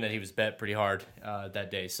that he was bet pretty hard that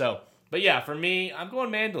day. So, but yeah, for me, I'm going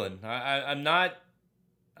Mandolin. I'm not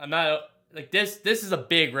like this. This is a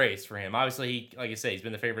big race for him. Obviously, like I say, he's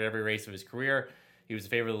been the favorite every race of his career. He was the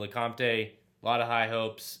favorite of Le Comte. A lot of high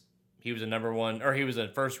hopes. He was he was a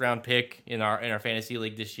first round pick in our fantasy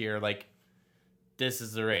league this year. Like, this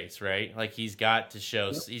is the race, right? Like, he's got to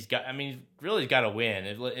show. Yep. He's really got to win.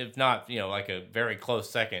 If not, like a very close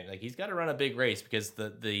second. Like, he's got to run a big race because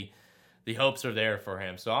the hopes are there for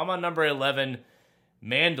him. So I'm on number 11,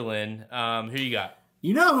 Mandolin. Who you got?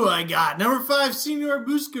 You know who I got. Number 5, Senor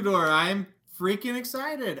Buscador. I'm freaking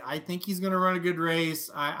excited. I think he's going to run a good race.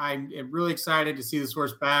 I'm really excited to see this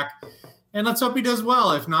horse back. And let's hope he does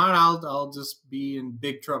well. If not, I'll just be in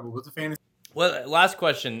big trouble with the fantasy. Well, last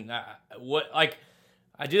question.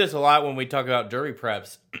 I do this a lot when we talk about Derby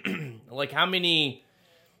preps. Like, how many...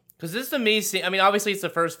 Because this is amazing. I mean, obviously, it's the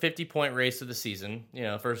first 50-point race of the season.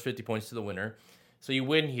 First 50 points to the winner. So you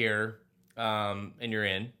win here, and you're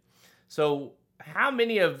in. So how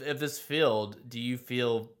many of this field do you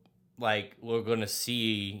feel like we're going to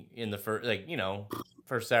see in the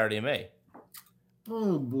first Saturday of May?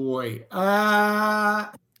 Oh, boy.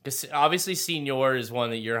 Because obviously Senior is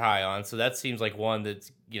one that you're high on. So that seems like one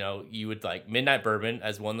that's, you would like. Midnight Bourbon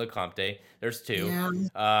as one Le Comte. There's 2.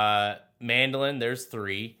 Yeah. Mandolin, there's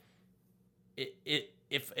 3.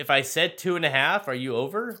 If I said 2.5, are you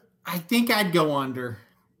over? I think I'd go under,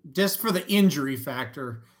 just for the injury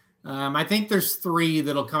factor. I think there's 3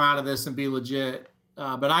 that'll come out of this and be legit,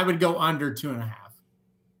 but I would go under 2.5.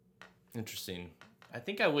 Interesting. I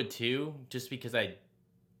think I would too, just because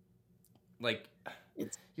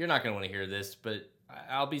you're not going to want to hear this, but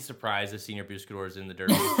I'll be surprised if Senor Buscador is in the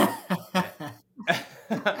Derby.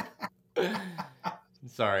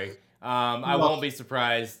 Sorry. I won't be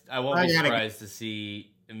surprised. I won't be surprised to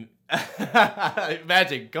see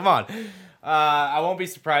Magic. Come on. I won't be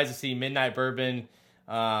surprised to see Midnight Bourbon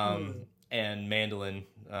and Mandolin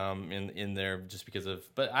in there just because of.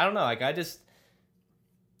 But I don't know.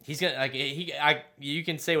 He's gonna you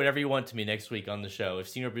can say whatever you want to me next week on the show. If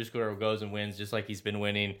Senor Buscador goes and wins just like he's been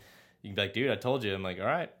winning, you can be like, dude, I told you. I'm like, all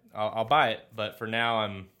right, I'll buy it. But for now,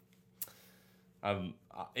 I'm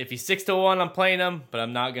if he's 6-1, I'm playing him, but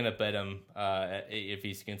I'm not gonna bet him if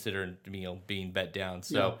he's considered being bet down.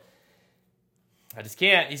 So. Yeah. I just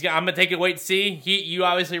can't. I'm gonna take it. Wait and see. You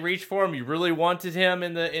obviously reached for him. You really wanted him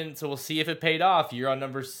so we'll see if it paid off. You're on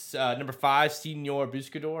number 5, Senor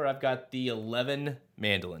Buscador. I've got the 11,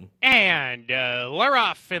 Mandolin. And we're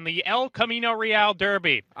off in the El Camino Real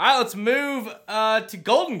Derby. All right, let's move to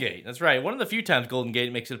Golden Gate. That's right. One of the few times Golden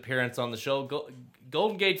Gate makes an appearance on the show.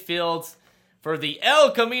 Golden Gate Fields for the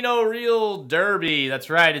El Camino Real Derby. That's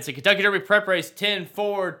right. It's a Kentucky Derby prep race.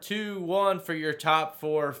 10-4-2-1 for your top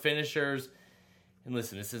 4 finishers. And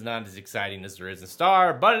listen, this is not as exciting as the Risen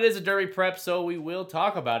Star, but it is a Derby prep, so we will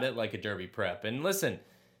talk about it like a Derby prep. And listen,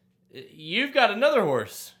 you've got another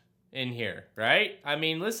horse in here, right? I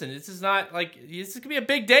mean, listen, this is not like, this is going to be a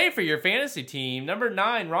big day for your fantasy team. Number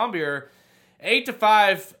 9, Rombier,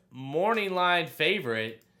 8-5 morning line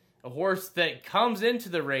favorite, a horse that comes into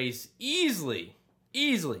the race easily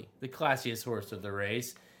the classiest horse of the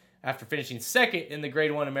race after finishing 2nd in the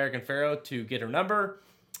Grade 1 American Pharoah to get her number,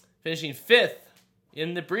 finishing 5th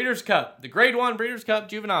in the Breeders' Cup, the Grade 1 Breeders' Cup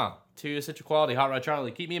Juvenile to Essential Quality, Hot Rod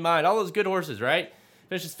Charlie. Keep me in mind, all those good horses, right?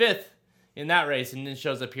 Finishes 5th in that race and then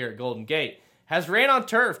shows up here at Golden Gate. Has ran on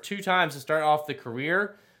turf 2 times to start off the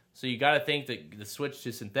career, so you got to think that the switch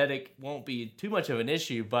to synthetic won't be too much of an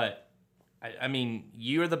issue, but I mean,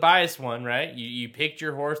 you're the biased one, right? You picked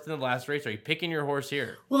your horse in the last race. Are you picking your horse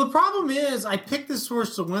here? Well, the problem is I picked this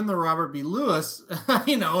horse to win the Robert B. Lewis,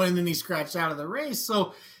 and then he scratched out of the race,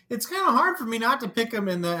 so it's kind of hard for me not to pick him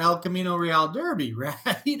in the El Camino Real Derby, right?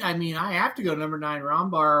 I mean, I have to go number 9,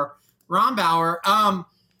 Rombauer.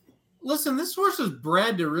 Listen, this horse is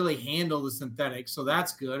bred to really handle the synthetic, so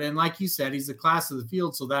that's good. And like you said, he's the class of the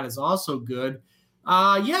field, so that is also good.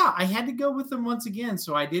 I had to go with him once again.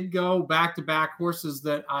 So I did go back-to-back horses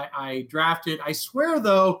that I drafted. I swear,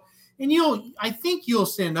 though, and I think you'll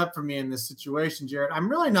stand up for me in this situation, Jared. I'm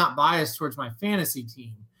really not biased towards my fantasy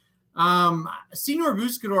team. Senor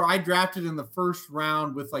Buscador, I drafted in the first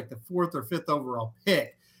round with like the 4th or 5th overall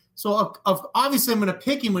pick. So obviously I'm going to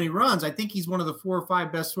pick him when he runs. I think he's one of the 4 or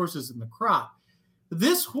 5 best horses in the crop.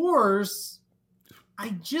 This horse, I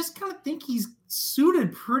just kind of think he's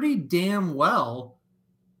suited pretty damn well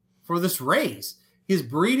for this race. His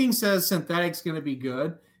breeding says synthetic's going to be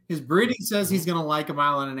good. His breeding says he's going to like a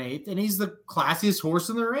 1 1/8, and he's the classiest horse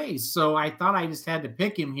in the race. So I thought I just had to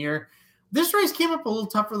pick him here. This race came up a little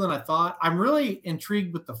tougher than I thought. I'm really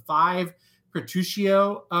intrigued with the 5,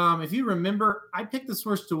 Petruccio. If you remember, I picked this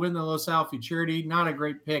horse to win the Los Al Futurity. Not a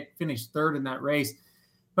great pick. Finished 3rd in that race.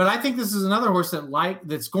 But I think this is another horse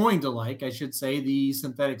that's going to like, I should say, the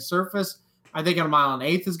synthetic surface. I think on a 1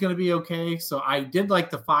 1/8 is going to be okay. So I did like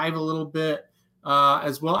the 5 a little bit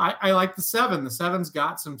as well. I like the 7. The 7's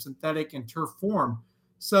got some synthetic and turf form.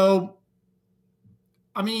 So,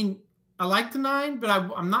 I mean, I like the 9, but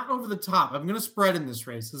I'm not over the top. I'm going to spread in this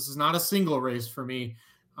race. This is not a single race for me,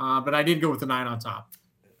 but I did go with the 9 on top.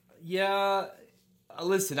 Yeah,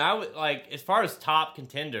 listen, I would like, as far as top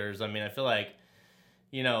contenders, I mean, I feel like,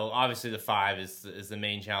 obviously the 5 is the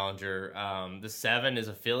main challenger. The 7 is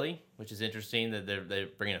a filly, which is interesting that they're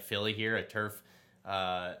bringing a filly here, a turf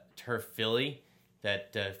filly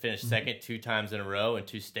that finished second 2 times in a row and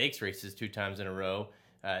 2 stakes races 2 times in a row,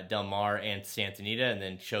 Del Mar and Santa Anita, and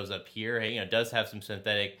then shows up here. Hey, does have some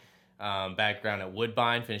synthetic background at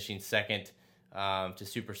Woodbine, finishing second to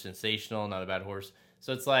Super Sensational, not a bad horse.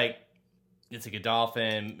 So it's like, it's a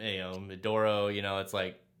Godolphin, Medoro, it's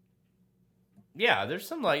like, yeah, there's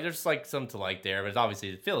some to like there, but it's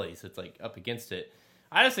obviously the Phillies, so it's like up against it.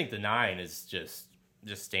 I just think the 9 is just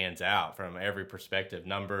stands out from every perspective.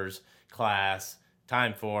 Numbers, class,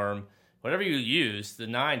 time form, whatever you use, the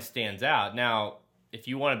 9 stands out. Now, if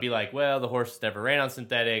you want to be like, well, the horse never ran on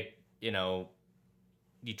synthetic, you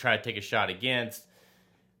try to take a shot against,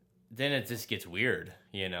 then it just gets weird,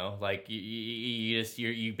 like you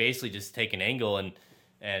basically just take an angle and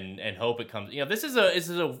hope it comes. This is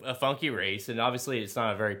a funky race, and obviously it's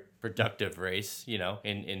not a very productive race,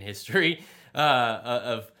 in history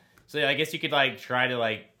so I guess you could try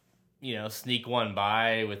to sneak one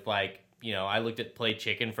by with I looked at Play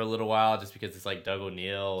Chicken for a little while just because it's Doug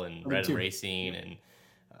O'Neill and Red Racing and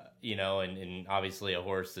and obviously a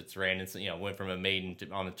horse that's ran and went from a maiden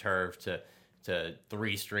on the turf to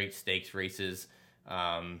 3 straight stakes races.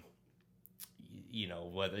 Whether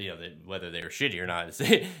they were shitty or not is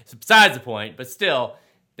besides the point, but still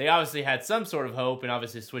they obviously had some sort of hope, and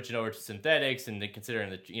obviously switching over to synthetics and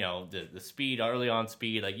considering the speed, early on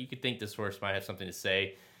speed, you could think this horse might have something to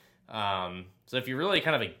say. So if you're really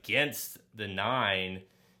kind of against the 9,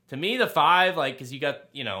 to me the 5, because you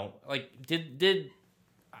got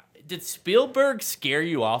did Spielberg scare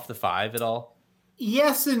you off the 5 at all?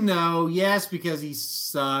 Yes and no. Yes, because he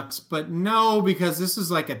sucks, but no, because this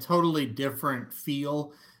is a totally different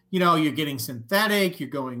feel. You're getting synthetic, you're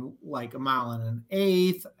going a 1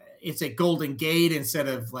 1/8. It's at Golden Gate instead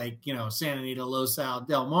of Santa Anita, Los Al,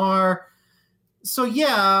 Del Mar. So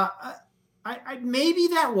yeah, I maybe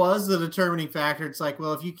that was the determining factor. It's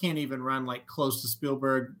well, if you can't even run close to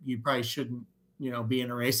Spielberg, you probably shouldn't, be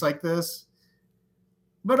in a race like this.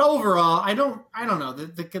 But overall, I don't know.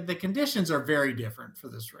 The conditions are very different for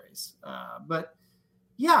this race. But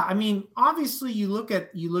yeah, I mean, obviously you look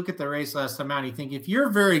at the race last time out and you think if you're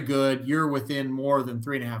very good, you're within more than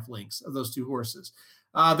 3.5 lengths of those 2 horses.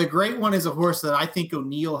 The Great One is a horse that I think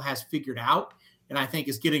O'Neill has figured out, and I think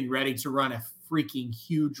is getting ready to run a freaking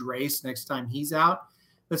huge race next time he's out.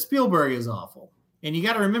 But Spielberg is awful. And you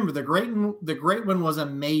got to remember, the Great One was a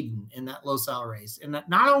maiden in that Los Al race. And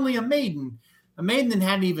not only a maiden that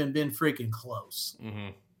hadn't even been freaking close.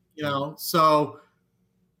 Mm-hmm. So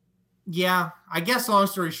yeah, I guess long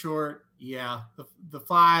story short, yeah, the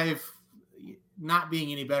 5 not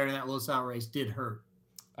being any better in that Los Al race did hurt.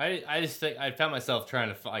 I just think I found myself trying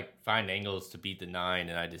to find angles to beat the 9,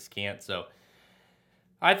 and I just can't. So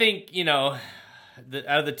I think, out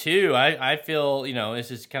of the 2, I feel, it's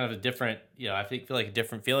just kind of a different, I feel like a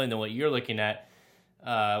different feeling than what you're looking at.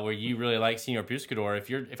 Where you really like Senor Buscador.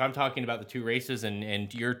 If I'm talking about the 2 races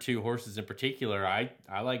and your 2 horses in particular, I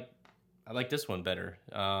like this one better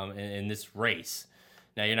in this race.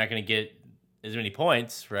 Now you're not going to get as many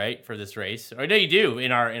points, right, for this race. Or no, you do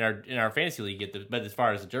in our fantasy league. But as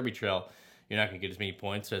far as the Derby Trail, you're not going to get as many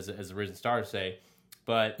points as the Risen Stars say.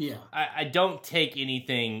 But yeah, I don't take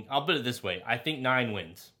anything. I'll put it this way: I think 9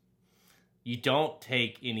 wins. You don't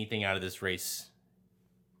take anything out of this race.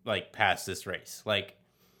 Past this race,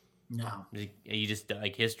 no, you just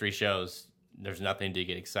history shows there's nothing to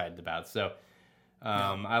get excited about. So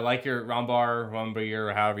I like your Rombar,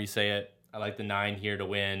 or however you say it. I like the 9 here to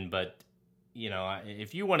win, but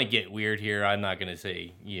if you want to get weird here, I'm not going to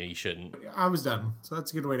say you shouldn't. I was done, so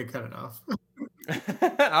that's a good way to cut it off.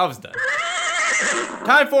 I was done.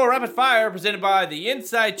 Time for Rapid Fire, presented by the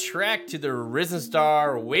inside track to the Risen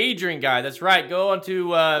Star wagering guide. That's right. Go on to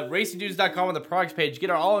racingdudes.com on the products page. Get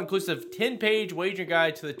our all-inclusive 10-page wagering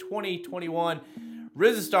guide to the 2021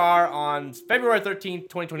 Risen Star on February 13th,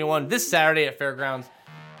 2021, this Saturday at Fairgrounds.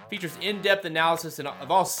 Features in-depth analysis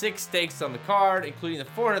of all 6 stakes on the card, including the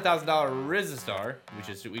 $400,000 Risen Star,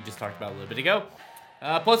 which we just talked about a little bit ago.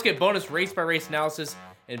 Plus, get bonus race-by-race analysis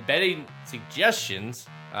and betting suggestions.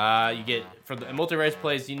 You get for the multi-race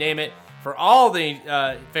plays, you name it, for all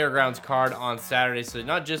the Fairgrounds card on Saturday. So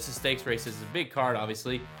not just the stakes races, it's a big card,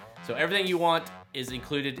 obviously. So everything you want is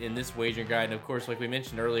included in this wagering guide. And of course, like we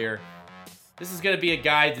mentioned earlier, this is going to be a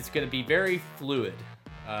guide that's going to be very fluid.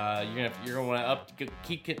 You're gonna want to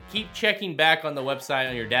keep checking back on the website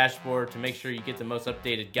on your dashboard to make sure you get the most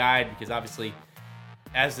updated guide, because obviously,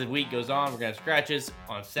 as the week goes on, we're gonna have scratches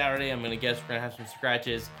on Saturday. I'm gonna guess we're gonna have some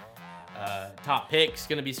scratches. Top picks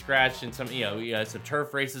gonna be scratched, and some some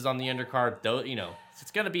turf races on the undercard. Though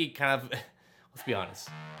it's gonna be kind of let's be honest,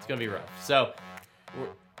 it's gonna be rough. So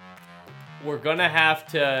we're gonna have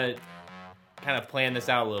to kind of plan this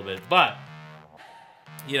out a little bit, but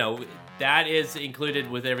that is included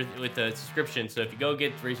with the subscription. So if you go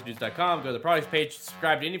get racingdudes.com, go to the products page,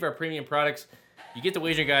 subscribe to any of our premium products, you get the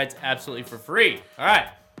wagering guides absolutely for free. All right.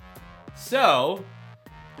 So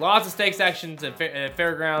lots of stakes actions at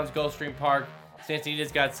Fairgrounds, Gulfstream Park.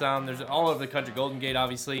 Santini's got some. There's all over the country. Golden Gate,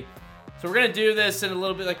 obviously. So we're gonna do this in a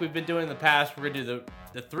little bit like we've been doing in the past. We're gonna do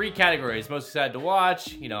the 3 categories: most excited to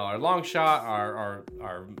watch, our long shot, our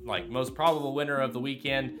like most probable winner of the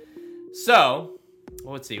weekend. So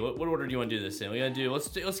let's see. What order do you want to do this in? We're gonna do.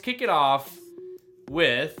 Let's kick it off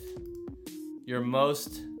with your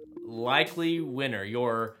most likely winner.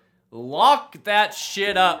 Your lock that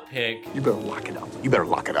shit up pick. You better lock it up. You better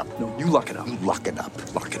lock it up. No, you lock it up. You lock it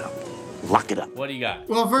up. Lock it up. Lock it up. What do you got?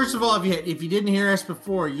 Well, first of all, if you didn't hear us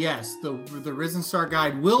before, yes, the Risen Star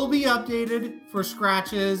guide will be updated for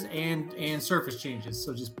scratches and surface changes.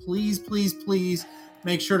 So just please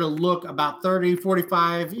make sure to look about 30,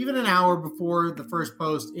 45, even an hour before the first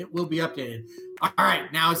post. It will be updated. All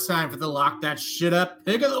right, now it's time for the Lock That Shit Up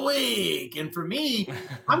pick of the week. And for me,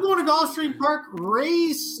 I'm going to Gulfstream Park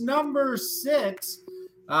race number 6.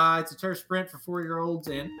 It's a turf sprint for 4-year-olds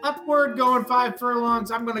and upward, going 5 furlongs.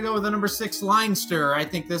 I'm going to go with the number 6 Leinster. I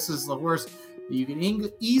think this is the horse that you can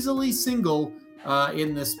easily single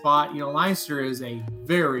in this spot. Leinster is a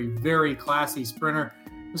very, very classy sprinter.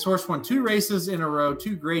 This horse won 2 races in a row,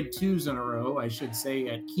 2 grade 2s in a row, I should say,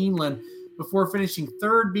 at Keeneland, before finishing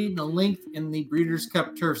 3rd, beating a length in the Breeders'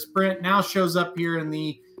 Cup Turf Sprint. Now shows up here in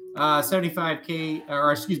the 100K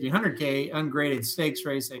ungraded stakes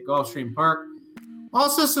race at Gulfstream Park. All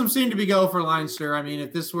systems seem to be go for Leinster. I mean,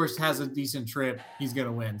 if this horse has a decent trip, he's going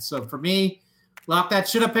to win. So for me, Lock That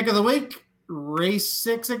Shit Up pick of the week, race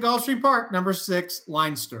 6 at Gulfstream Park, number 6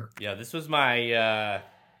 Leinster. Yeah, this was my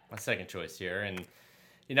second choice here, and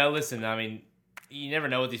listen, I mean, you never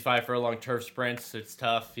know with these 5 furlong turf sprints. It's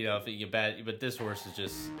tough, if you bet, but this horse is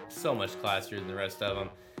just so much classier than the rest of them.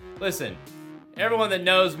 Listen, everyone that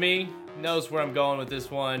knows me knows where I'm going with this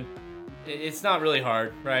one. It's not really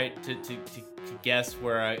hard, right, to guess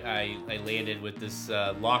where I landed with this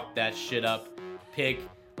Lock That Shit Up pick.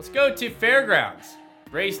 Let's go to Fairgrounds.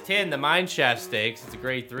 Race 10, the Mineshaft Stakes. It's a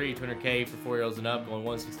grade 3, 200K for 4-year-olds and up, going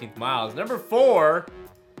 1/16 miles. Number 4,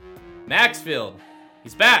 Maxfield.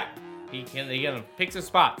 He's back. He can pick some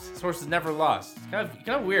spots. This horse has never lost. It's kind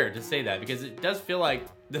of weird to say that, because it does feel like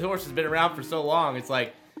the horse has been around for so long. It's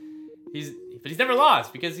like he's never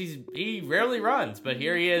lost, because he rarely runs. But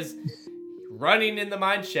here he is, running in the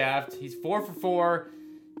Mineshaft. He's 4 for 4.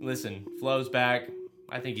 Listen, Flo's back.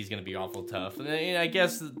 I think he's going to be awful tough. And I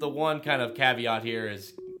guess the one kind of caveat here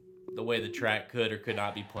is the way the track could or could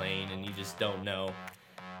not be playing, and you just don't know.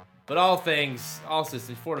 But all systems,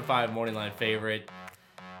 4 to 5 morning line favorite.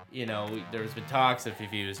 There's been talks if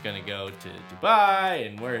he was going to go to Dubai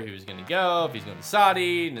and where he was going to go, if he's going to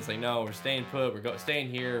Saudi, and it's like, no, we're staying put, staying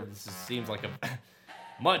here. Seems like a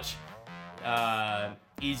much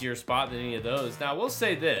easier spot than any of those. Now, we'll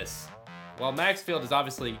say this. While Maxfield is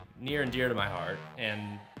obviously near and dear to my heart,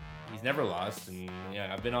 and he's never lost, and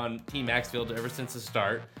I've been on Team Maxfield ever since the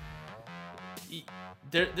start,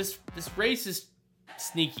 this race is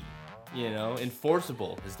sneaky.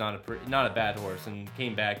 Enforceable is not a bad horse, and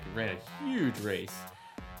came back and ran a huge race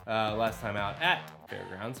last time out at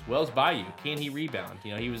Fairgrounds. Wells Bayou, can he rebound?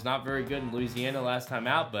 He was not very good in Louisiana last time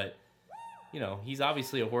out, but he's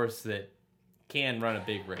obviously a horse that can run a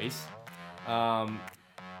big race.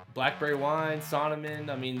 Blackberry Wine, Sonneman.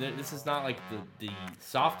 I mean, this is not like the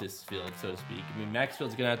softest field, so to speak. I mean,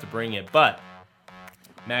 Maxfield's going to have to bring it, but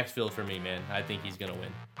Maxfield for me, man. I think he's going to win.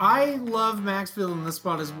 I love Maxfield in this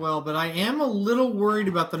spot as well, but I am a little worried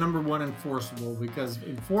about the number 1 Enforceable, because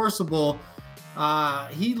Enforceable,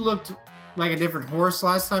 he looked like a different horse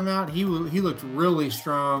last time out. He looked really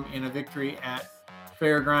strong in a victory at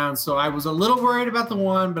Fairgrounds, so I was a little worried about the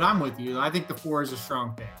 1, but I'm with you. I think the 4 is a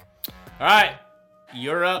strong pick. All right.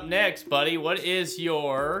 You're up next, buddy. What is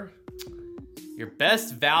your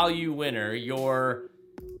best value winner, your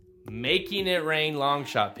making it rain long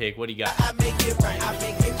shot pick? What do you got?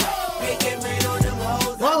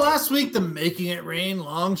 Well, last week, the making it rain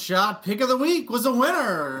long shot pick of the week was a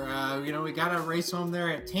winner. We got a race home there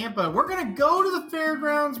at Tampa. We're going to go to the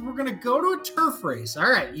Fairgrounds. We're going to go to a turf race. All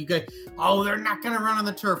right, you guys, they're not going to run on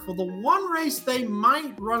the turf. Well, the one race they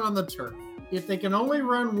might run on the turf, if they can only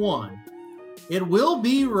run one, it will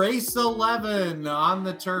be race 11 on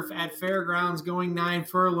the turf at Fairgrounds, going 9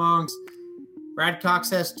 furlongs. Brad Cox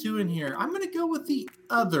has 2 in here. I'm going to go with the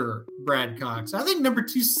other Brad Cox. I think number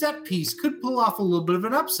 2 Set Piece could pull off a little bit of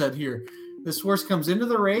an upset here. This horse comes into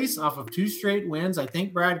the race off of 2 straight wins. I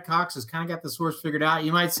think Brad Cox has kind of got this horse figured out.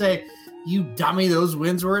 You might say, you dummy, those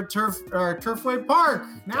wins were at Turfway Park.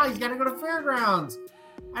 Now he's got to go to Fairgrounds.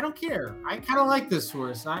 I don't care. I kind of like this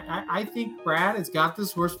horse. I think Brad has got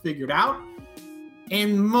this horse figured out.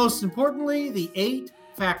 And most importantly, the 8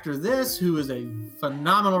 Factor This, who is a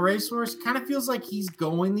phenomenal racehorse, kind of feels like he's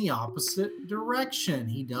going the opposite direction.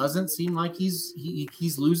 He doesn't seem like he's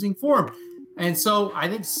losing form. And so I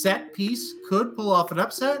think Set Piece could pull off an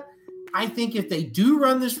upset. I think if they do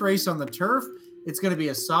run this race on the turf, it's going to be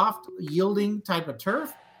a soft, yielding type of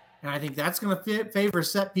turf. And I think that's going to favor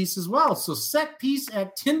Set Piece as well. So Set Piece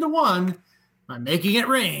at 10-1 by making it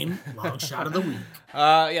rain. Long shot of the week.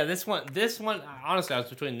 This one, honestly, I was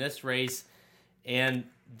between this race and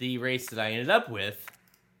the race that I ended up with,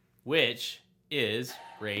 which is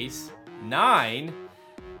race 9,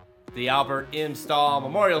 the Albert M. Stahl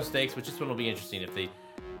Memorial Stakes, which this one will be interesting if they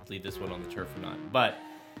leave this one on the turf or not. But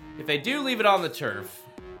if they do leave it on the turf,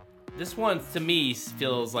 this one, to me,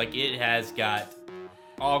 feels like it has got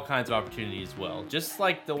all kinds of opportunity as well. Just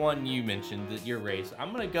like the one you mentioned, your race.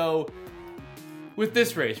 I'm going to go with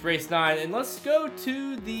this race, race 9, and let's go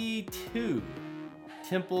to the 2.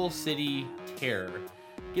 Temple City Terror.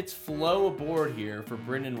 Gets Flo aboard here for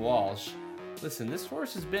Brendan Walsh. Listen, this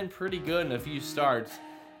horse has been pretty good in a few starts.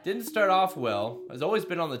 Didn't start off well. Has always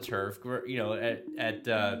been on the turf, at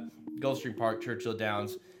Gulfstream Park, Churchill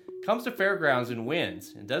Downs. Comes to Fairgrounds and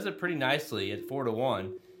wins, and does it pretty nicely at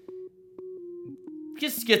 4-1.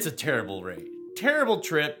 Just gets a terrible rate. Terrible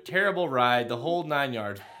trip, terrible ride, the whole 9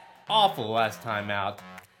 yards. Awful last time out.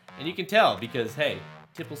 And you can tell because, hey,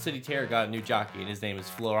 Temple City Terror got a new jockey, and his name is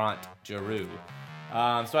Florent Giroux.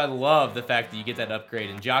 So I love the fact that you get that upgrade.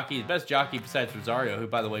 And jockey, the best jockey besides Rosario, who,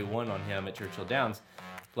 by the way, won on him at Churchill Downs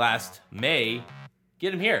last May,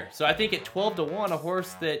 get him here. So I think at 12-1, a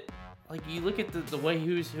horse that, like, you look at the way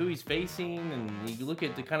who he's facing, and you look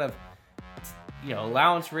at the kind of,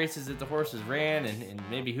 allowance races that the horses ran, and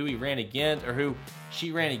maybe who he ran against, or who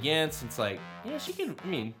she ran against. It's like, she can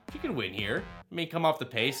win here. Come off the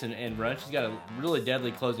pace and run. She's got a really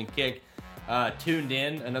deadly closing kick. Tuned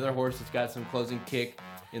In, another horse that's got some closing kick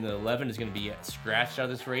in the 11, is going to be scratched out of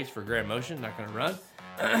this race for Grand Motion, not going to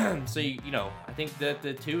run. So, I think that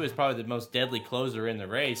the 2 is probably the most deadly closer in the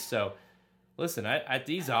race. So, listen, at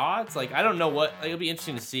these odds, I don't know what, it'll be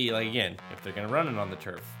interesting to see, again, if they're going to run it on the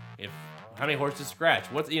turf. How many horses scratch?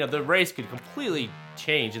 The race could completely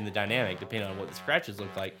change in the dynamic depending on what the scratches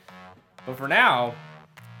look like. But for now,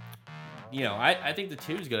 I think the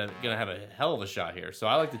 2 is gonna have a hell of a shot here. So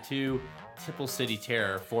I like the 2 Temple City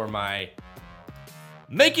Terror for my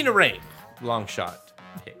making a rain long shot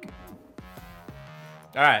pick.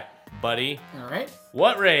 All right, buddy. All right.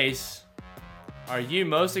 What race are you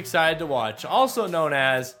most excited to watch? Also known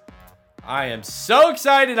as I am so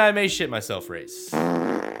excited I may shit myself race.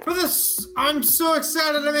 For this, I'm so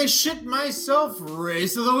excited I may shit myself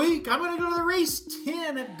race of the week. I'm going to go to the race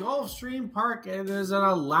 10 at Gulfstream Park. It is an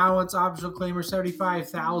allowance optional claimer,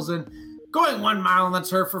 $75,000. Going 1 mile on the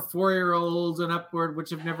turf for 4-year-olds and upward, which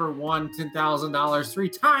have never won $10,000 3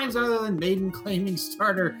 times other than maiden claiming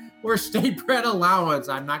starter or state bred allowance.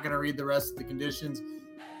 I'm not going to read the rest of the conditions.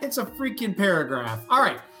 It's a freaking paragraph. All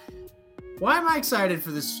right. Why am I excited for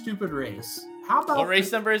this stupid race? How about what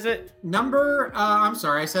race number is it? I'm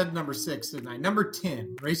sorry, I said number 6, didn't I? Number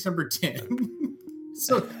 10, race number 10.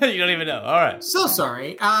 So you don't even know. All right. So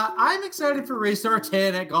sorry. I'm excited for race number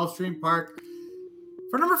 10 at Gulfstream Park.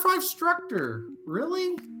 For number 5, Structor.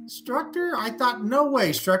 Really? Structor? I thought, no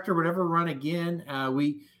way Structor would ever run again.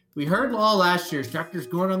 We heard all last year, Structor's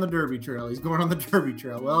going on the Derby Trail. He's going on the Derby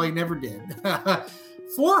Trail. Well, he never did.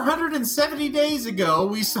 470 days ago,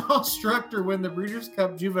 we saw Structor win the Breeders'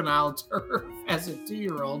 Cup Juvenile Turf as a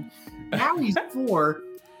 2-year-old. Now he's 4.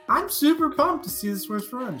 I'm super pumped to see this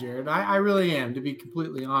horse run, Jared. I really am, to be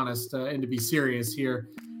completely honest and to be serious here.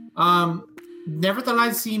 Never thought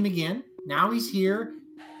I'd see him again. Now he's here.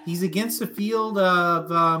 He's against a field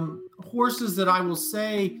of horses that I will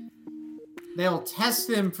say they'll test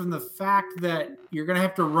him from the fact that you're going to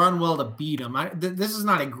have to run well to beat him. This is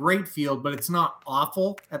not a great field, but it's not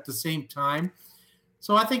awful at the same time.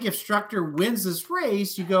 So I think if Structor wins this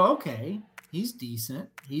race, you go, okay, he's decent.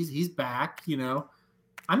 He's back, you know.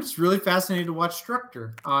 I'm just really fascinated to watch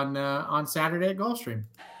Structor on Saturday at Gulfstream.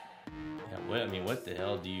 Yeah, what the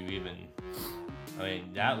hell do you even...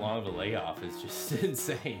 that long of a layoff is just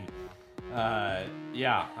insane.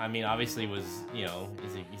 Yeah, obviously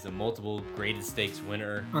he's a multiple graded stakes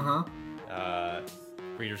winner.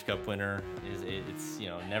 Breeders' Cup winner. It's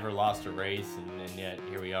never lost a race, and yet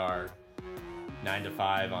here we are,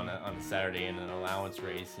 9-5 on a Saturday in an allowance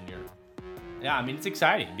race, and it's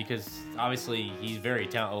exciting because obviously he's very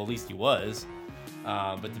talented. Well, at least he was,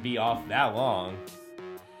 but to be off that long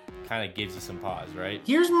kind of gives you some pause, right?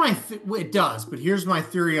 Here's my it does, but here's my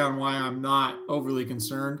theory on why I'm not overly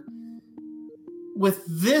concerned. With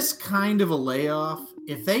this kind of a layoff,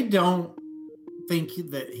 if they don't think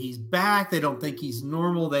that he's back, they don't think he's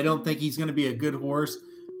normal, they don't think he's going to be a good horse,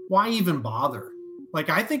 why even bother?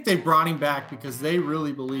 I think they brought him back because they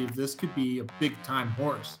really believe this could be a big-time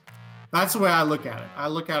horse. That's the way I look at it. I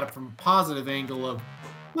look at it from a positive angle of,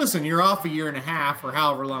 listen, you're off a year and a half or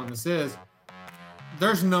however long this is.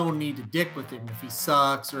 There's no need to dick with him if he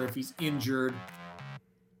sucks or if he's injured.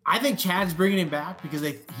 I think Chad's bringing him back because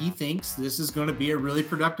he thinks this is going to be a really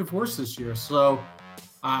productive horse this year. So,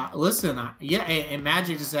 listen, and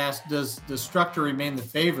Magic just asked, does Structor remain the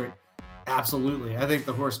favorite? Absolutely. I think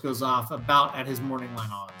the horse goes off about at his morning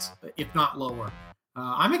line odds, if not lower.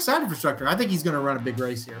 I'm excited for Structor. I think he's going to run a big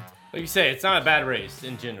race here. Like you say, it's not a bad race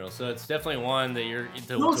in general, so it's definitely one that you're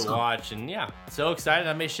to watch. And yeah, so excited.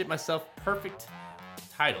 I may ship myself perfect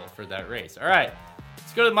title for that race. All right,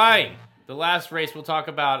 let's go to mine. The last race we'll talk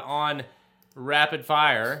about on Rapid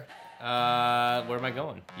Fire. Where am I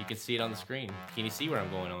going? You can see it on the screen. Can you see where I'm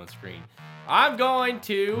going on the screen? I'm going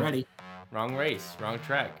to... Ready. Wrong race, wrong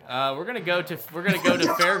track. We're gonna go to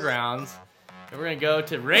Fairgrounds. And we're gonna go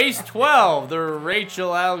to race 12, the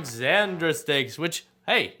Rachel Alexandra Stakes, which,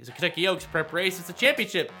 hey, is a Kentucky Oaks prep race. It's a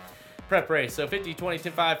championship prep race. So 50, 20,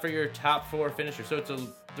 10, 5 for your top 4 finishers. So it's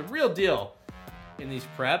the real deal in these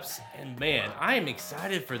preps. And man, I am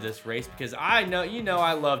excited for this race because I know,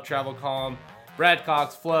 I love Travel Calm, Brad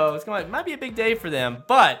Cox, Flo. It might be a big day for them,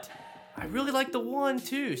 but I really like the one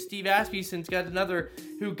too. Steve Asmussen's got another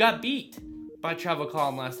who got beat by Travel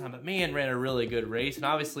Calm last time, but man, ran a really good race. And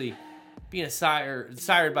obviously, being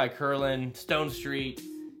sired by Curlin, Stone Street,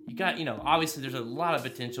 you got, obviously there's a lot of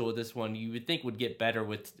potential with this one. You would think would get better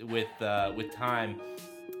with time.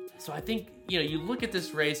 So I think, you look at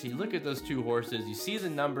this race, you look at those two horses, you see the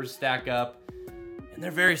numbers stack up, and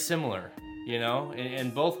they're very similar,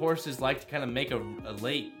 and both horses like to kind of make a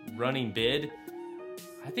late running bid.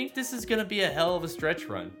 I think this is going to be a hell of a stretch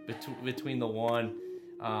run between the 1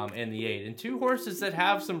 and the 8. And two horses that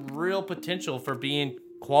have some real potential for being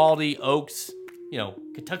quality Oaks,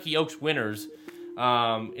 Kentucky Oaks winners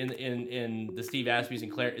in the Steve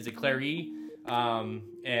Asmussen and Clary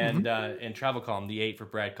and Travel Calm, the 8 for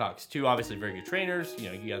Brad Cox. Two obviously very good trainers.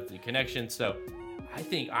 You got the connection. So I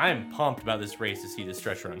think I'm pumped about this race to see this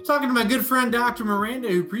stretch run. Talking to my good friend Dr. Miranda,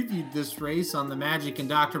 who previewed this race on the Magic and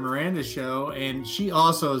Dr. Miranda show, and she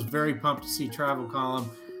also is very pumped to see Travel Column.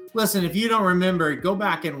 Listen, if you don't remember, go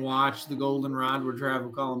back and watch the Goldenrod where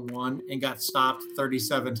Travel Column won and got stopped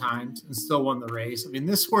 37 times and still won the race. I mean,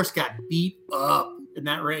 this horse got beat up in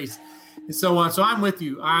that race and so on. So I'm with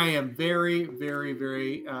you. I am very, very,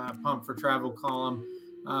 very pumped for Travel Column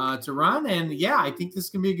to run. And yeah, I think this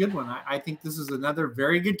can be a good one. I think this is another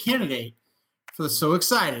very good candidate for the So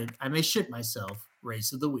Excited I May Shit Myself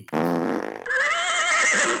Race of the Week.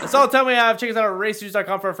 That's all the time we have. Check us out at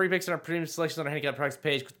racenews.com for our free picks and our premium selections on our handicap products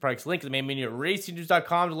page. Click the products link in the main menu at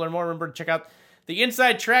racenews.com to learn more. Remember to check out the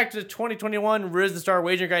inside track to the 2021 Riz the Star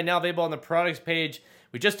Wagering Guide, now available on the products page.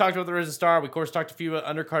 We just talked about the Riz the Star. We, of course, talked a few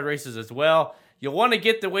undercard races as well. You'll want to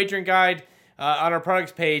get the wagering guide on our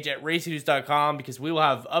products page at racenews.com because we will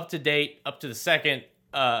have up-to-date, up to the second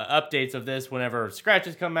updates of this whenever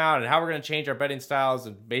scratches come out and how we're going to change our betting styles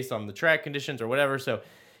and based on the track conditions or whatever. So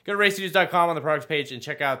go to racenews.com on the products page and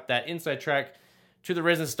check out that inside track to the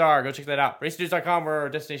Risen Star. Go check that out. Racenews.com,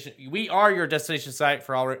 we are your destination site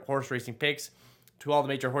for all horse racing picks to all the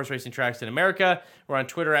major horse racing tracks in America. We're on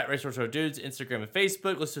Twitter at RaceHorseRoadDudes, Instagram and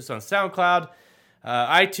Facebook. Listen to us on SoundCloud,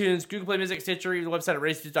 iTunes, Google Play Music, Stitcher, even the website at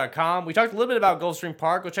racenews.com. We talked a little bit about Gulfstream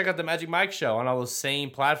Park. Go check out the Magic Mike show on all those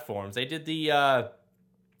same platforms. They did the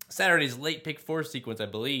Saturday's late pick 4 sequence, I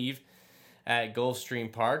believe, at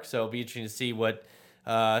Gulfstream Park. So it'll be interesting to see what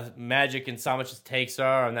Magic and Samich's takes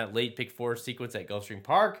are on that late pick 4 sequence at Gulfstream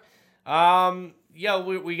Park. We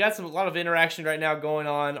got a lot of interaction right now going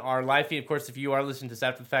on our live feed. Of course, if you are listening to this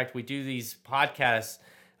after the fact, we do these podcasts,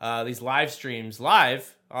 these live streams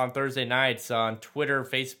live on Thursday nights on Twitter,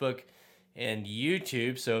 Facebook, and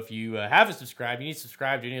YouTube. So if you haven't subscribed, you need to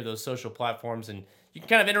subscribe to any of those social platforms, and you can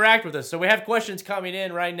kind of interact with us. So we have questions coming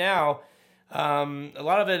in right now. A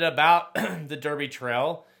lot of it about the Derby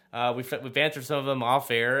Trail. We've answered some of them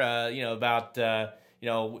off air. About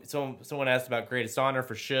someone asked about Greatest Honor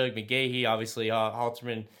for Shug McGahee. Obviously,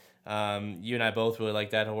 Halterman. You and I both really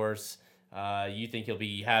like that horse. You think he'll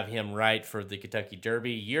have him right for the Kentucky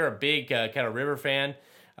Derby. You're a big kind of River fan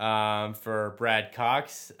for Brad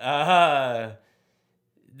Cox.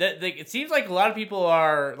 It seems like a lot of people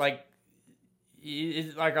are like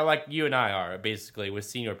you and I are basically with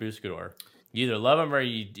Senior Buscador. You either love him or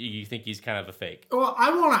you think he's kind of a fake. Well, I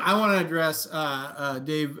want to address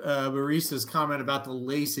Dave Barisa's comment about the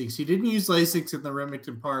Lasix. He didn't use Lasix in the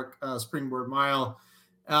Remington Park Springboard Mile,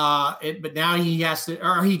 but now he has to,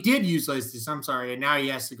 or he did use Lasix. I'm sorry, and now he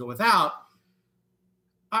has to go without.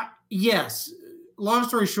 Yes. Long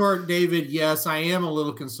story short, David. Yes, I am a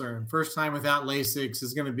little concerned. First time without Lasix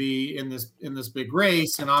is going to be in this big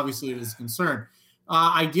race, and obviously it is a concern.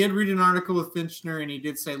 I did read an article with Finchner, and he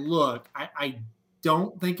did say, look, I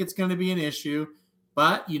don't think it's going to be an issue,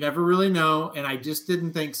 but you never really know. And I just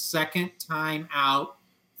didn't think second time out,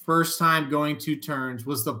 first time going 2 turns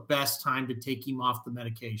was the best time to take him off the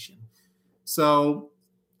medication. So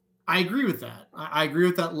I agree with that. I agree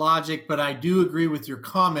with that logic, but I do agree with your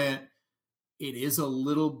comment. It is a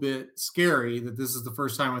little bit scary that this is the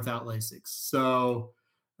first time without Lasix. So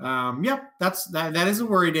that is a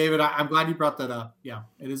worry, David. I'm glad you brought that up. Yeah,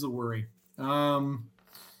 it is a worry.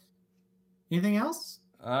 Anything else?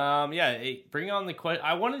 Bring on the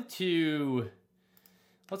question.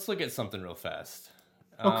 Let's look at something real fast.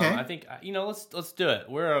 Okay. I think let's do it.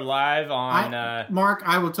 We're live on. Mark,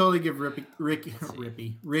 I will totally give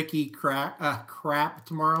Ricky crap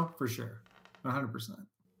tomorrow for sure, 100%.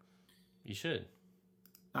 You should.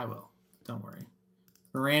 I will. Don't worry.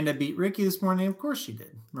 Miranda beat Ricky this morning. Of course she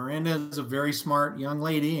did. Miranda is a very smart young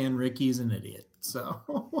lady, and Ricky's an idiot.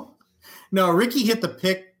 So, no, Ricky hit the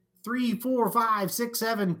pick 3, 4, 5, 6,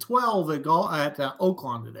 7, 12 at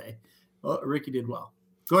Oaklawn today. Ricky did well.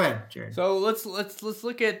 Go ahead, Jared. So let's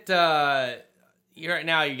look at right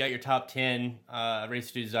now. You got your top 10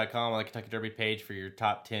 racestudios.com on the Kentucky Derby page for your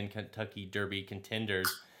top 10 Kentucky Derby contenders.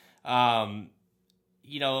 One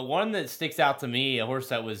that sticks out to me, a horse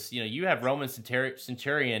that was, you have Roman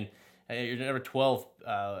Centurion, you're number 12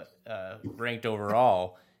 ranked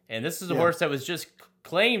overall, and this is a horse that was just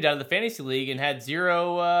claimed out of the fantasy league and had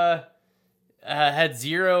zero. There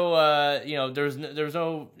was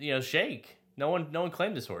no shake. No one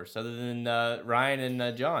claimed this horse other than Ryan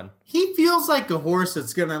and John. He feels like a horse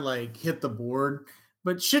that's gonna hit the board,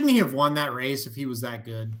 but shouldn't he have won that race if he was that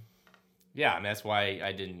good? Yeah, and that's why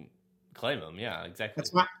I didn't claim him. Yeah, exactly.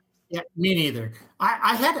 That's why. Yeah, me neither.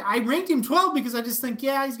 I ranked him 12 because I just think,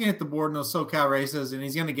 he's gonna hit the board in those SoCal races and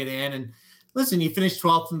he's gonna get in. And listen, he finished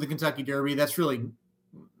 12th in the Kentucky Derby. That's really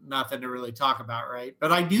nothing to really talk about, right?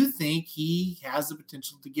 But I do think he has the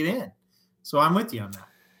potential to get in. So I'm with you on that.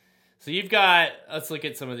 So you've got, let's look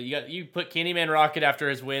at some of you put Candyman Rocket after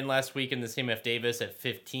his win last week in the CMF Davis at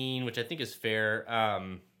 15, which I think is fair.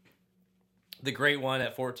 The Great One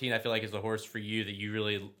at 14, I feel like is the horse for you that you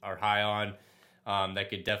really are high on. That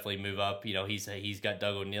could definitely move up. He's got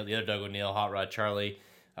Doug O'Neill, the other Doug O'Neill, Hot Rod Charlie,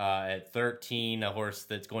 at 13, a horse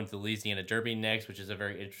that's going to the Louisiana Derby next, which is a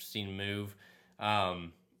very interesting move.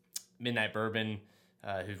 Midnight Bourbon,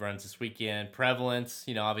 who runs this weekend. Prevalence,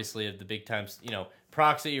 obviously of the big times,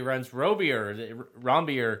 Proxy runs Rombier,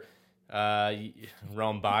 Romboyer. How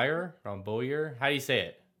do you say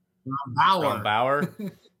it?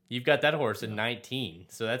 Rombauer. You've got that horse at 19,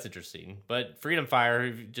 so that's interesting. But Freedom Fire,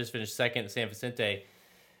 who just finished second at San Vicente,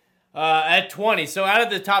 at 20. So out of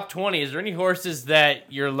the top 20, is there any horses that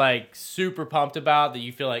you're super pumped about that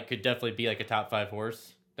you feel like could definitely be a top 5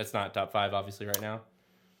 horse? That's not top 5, obviously, right now.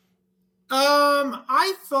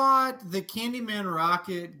 I thought the Candyman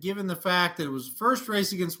Rocket, given the fact that it was first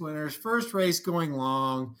race against winners, first race going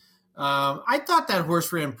long, I thought that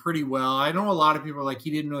horse ran pretty well. I know a lot of people are like, he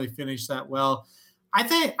didn't really finish that well. I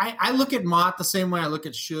think I look at Mott the same way I look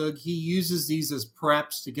at Shug. He uses these as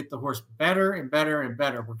preps to get the horse better and better and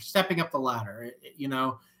better. We're stepping up the ladder,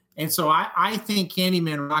 And so I think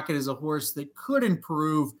Candyman Rocket is a horse that could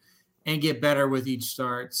improve and get better with each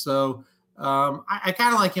start. So I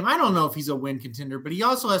kind of like him. I don't know if he's a win contender, but he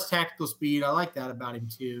also has tactical speed. I like that about him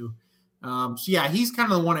too. So he's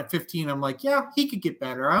kind of the one at 15. I'm like, yeah, he could get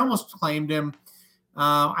better. I almost claimed him.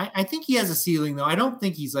 I think he has a ceiling though. I don't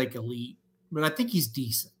think he's like elite, but I think he's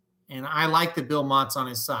decent. And I like that Bill Mott's on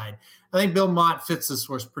his side. I think Bill Mott fits this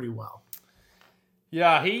horse pretty well.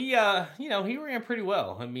 Yeah, he ran pretty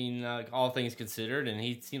well. I mean, all things considered, and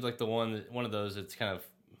he seems like one of those that's kind of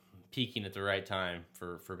peaking at the right time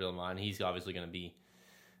for Bill Mott. And he's obviously going to be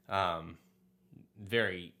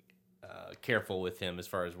very careful with him as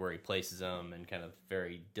far as where he places him and kind of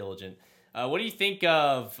very diligent. What do you think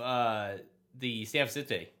of the San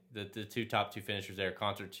Vicente, the top two finishers there,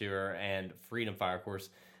 Concert Tour and Freedom Fire, of course,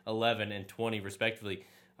 11 and 20 respectively.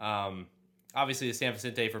 Obviously, the San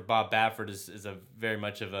Vicente for Bob Baffert is a very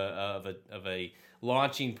much of a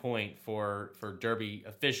launching point for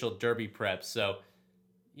official Derby preps. So,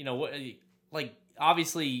 what, like,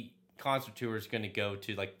 obviously Concert Tour is going to go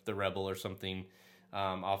to like the Rebel or something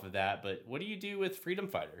off of that. But what do you do with Freedom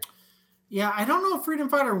Fighter? Yeah, I don't know if Freedom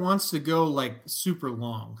Fighter wants to go like super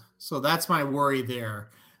long. So that's my worry there.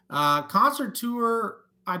 Concert Tour,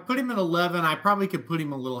 I put him at 11. I probably could put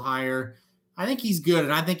him a little higher. I think he's good,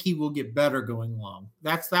 and I think he will get better going long.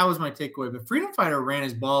 That was my takeaway. But Freedom Fighter ran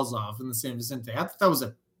his balls off in the San Vicente. I thought that was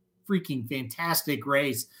a freaking fantastic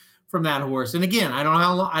race from that horse. And again, I don't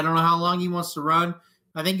know how long he wants to run.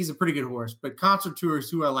 I think he's a pretty good horse. But Concert Tour is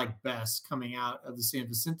who I like best coming out of the San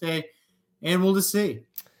Vicente, and we'll just see.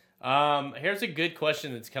 Here's a good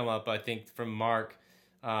question that's come up, I think, from Mark.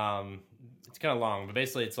 It's kind of long, but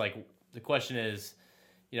basically it's like the question is,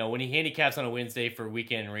 when he handicaps on a Wednesday for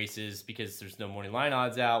weekend races because there's no morning line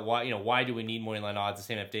odds out, why do we need morning line odds? The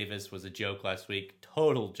Sam F. Davis was a joke last week,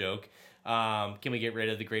 total joke. Can we get rid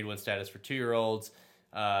of the grade 1 status for 2-year-olds?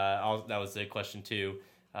 That was the question too.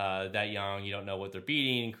 That young, you don't know what they're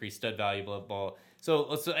beating, increased stud value, blah, blah. So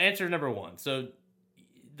let's answer number 1. So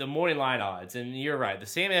the morning line odds, and you're right. The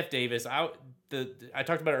Sam F. Davis, I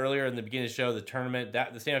talked about it earlier in the beginning of the show. The tournament,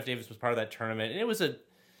 that the Sam F. Davis was part of that tournament, and it was a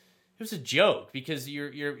joke because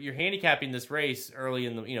you're handicapping this race early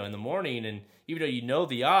in the morning, and even though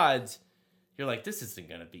the odds, you're like, this isn't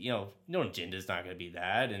gonna be, no agenda's not gonna be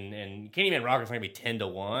that, and Candyman Rocket's not gonna be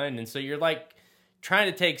 10-1, and so you're like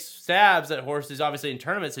trying to take stabs at horses, obviously in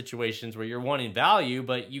tournament situations where you're wanting value,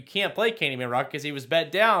 but you can't play Candyman Rocket because he was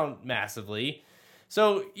bet down massively.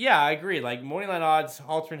 So, yeah, I agree. Like, morning line odds,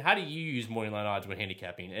 Haltern, how do you use morning line odds when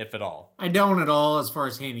handicapping, if at all? I don't at all as far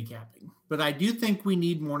as handicapping. But I do think we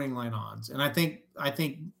need morning line odds. And I think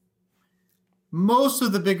most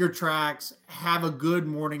of the bigger tracks have a good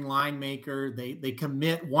morning line maker. They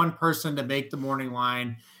commit one person to make the morning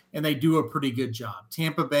line, and they do a pretty good job.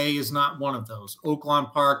 Tampa Bay is not one of those.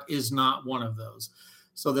 Oaklawn Park is not one of those.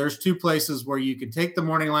 So there's 2 places where you can take the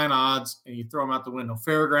morning line odds and you throw them out the window.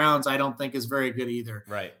 Fairgrounds, I don't think is very good either.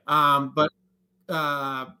 Right. But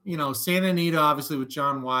Santa Anita, obviously with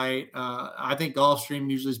John White, I think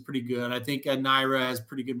Gulfstream usually is pretty good. I think Naira has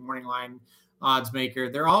pretty good morning line odds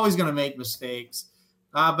maker. They're always going to make mistakes.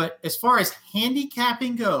 But as far as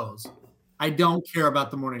handicapping goes, I don't care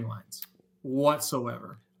about the morning lines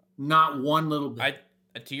whatsoever. Not one little bit.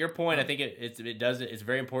 To your point, I think it's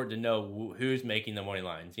very important to know who's making the morning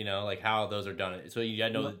lines, like how those are done. So you got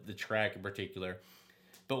to know the track in particular.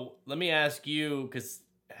 But let me ask you, because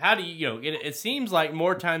how do you, it seems like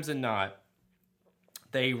more times than not,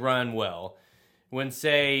 they run well. When,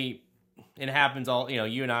 say, it happens all,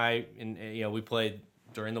 you and I, and we played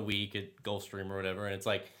during the week at Gulfstream or whatever, and it's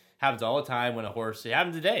like, happens all the time when a horse, it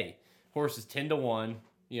happened today, horse is 10-1,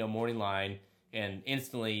 morning line, and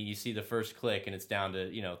instantly you see the first click and it's down to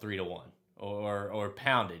 3-1 or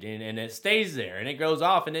pounded, and it stays there and it goes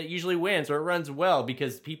off and it usually wins or it runs well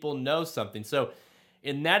because people know something. So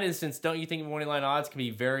in that instance, don't you think morning line odds can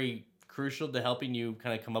be very crucial to helping you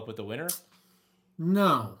kind of come up with a winner?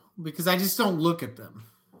 No, because I just don't look at them.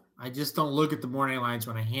 I just don't look at the morning lines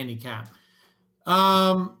when I handicap.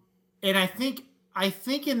 And I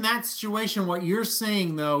think in that situation, what you're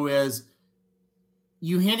saying though is,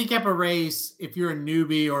 you handicap a race if you're a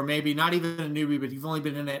newbie, or maybe not even a newbie, but you've only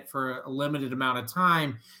been in it for a limited amount of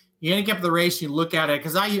time. You handicap the race, you look at it,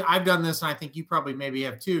 because I've done this, and I think you probably maybe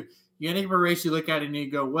have too. You handicap a race, you look at it, and you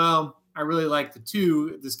go, well, I really like the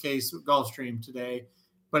 2, in this case, Gulfstream today,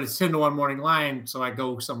 but it's 10-1 morning line, so I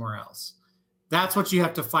go somewhere else. That's what you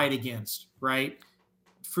have to fight against, right?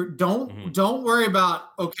 Don't worry about,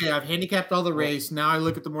 okay, I've handicapped all the race. Now I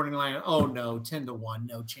look at the morning line. Oh, no, 10-1,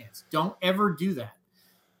 no chance. Don't ever do that.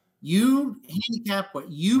 You handicap what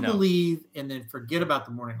you believe and then forget about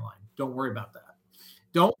the morning line. Don't worry about that.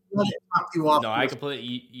 Don't let it knock you off. No, I completely,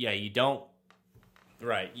 you don't.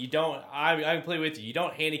 Right. You don't, I completely with you. You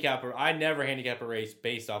don't handicap, I never handicap a race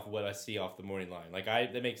based off of what I see off the morning line. Like,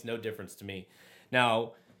 that makes no difference to me.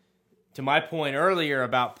 Now, to my point earlier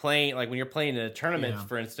about playing, like when you're playing in a tournament,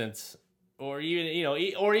 for instance, or even,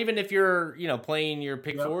 or even if you're, playing your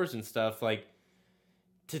pick fours and stuff, like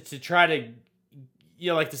to try to,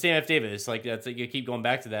 like the Sam F. Davis, like that's, you keep going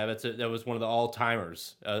back to that. That was one of the all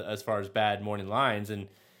timers as far as bad morning lines. And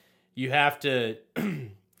you have to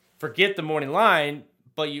forget the morning line,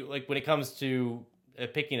 but you, like when it comes to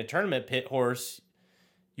picking a tournament pit horse,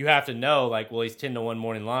 you have to know, like, well, he's 10-1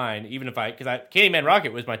 morning line. Even if Candyman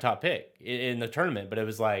Rocket was my top pick in the tournament, but it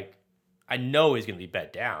was like, I know he's going to be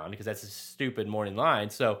bet down because that's a stupid morning line.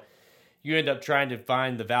 So you end up trying to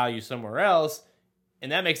find the value somewhere else,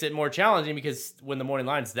 and that makes it more challenging because when the morning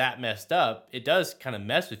line's that messed up, it does kind of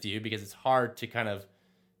mess with you because it's hard to kind of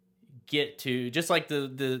get to, just like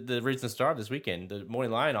the Reason Star this weekend. The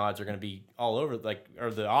morning line odds are going to be all over, or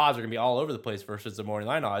the odds are going to be all over the place versus the morning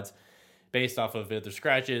line odds, based off of their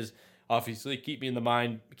scratches. Obviously, keep me in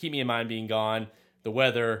mind being gone, the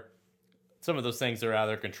weather, some of those things are out of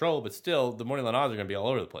their control, but still, the morning line odds are going to be all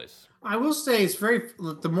over the place. I will say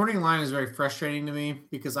the morning line is very frustrating to me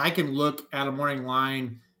because I can look at a morning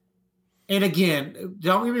line, and again,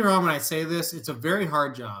 don't get me wrong when I say this, it's a very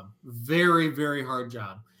hard job, very, very hard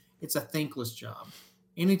job. It's a thankless job.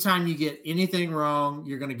 Anytime you get anything wrong,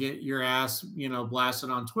 you're going to get your ass, blasted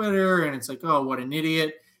on Twitter, and it's like, oh, what an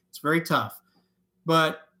idiot. It's very tough.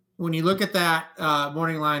 But when you look at that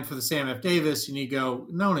morning line for the Sam F. Davis and you go,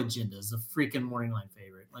 Known Agenda is the freaking morning line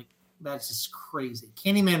favorite. Like, that's just crazy.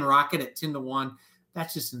 Candyman Rocket at 10-1,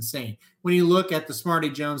 that's just insane. When you look at the Smarty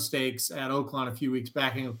Jones Stakes at Oakland a few weeks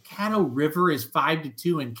back, and Caddo River is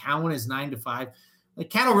 5-2 and Cowan is 9-5. Like,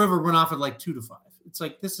 Caddo River went off at like 2-5. It's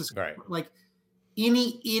like, this is right. Like,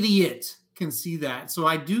 any idiot can see that. So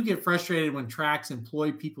I do get frustrated when tracks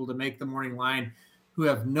employ people to make the morning line who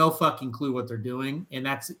have no fucking clue what they're doing. And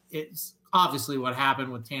it's obviously what happened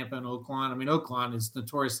with Tampa and Oakland. I mean, Oakland is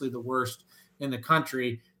notoriously the worst in the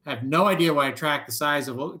country. I have no idea why a track the size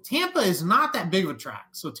of Tampa is not that big of a track.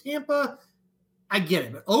 So Tampa, I get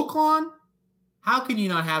it. But Oakland, how can you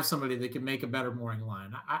not have somebody that can make a better morning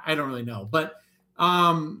line? I don't really know. But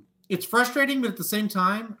it's frustrating, but at the same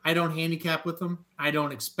time, I don't handicap with them. I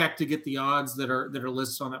don't expect to get the odds that are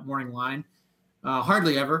listed on that morning line.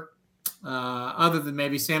 Hardly ever. Other than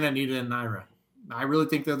maybe Santa Anita and Naira. I really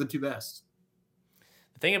think they're the 2 best.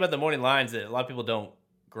 The thing about the morning lines that a lot of people don't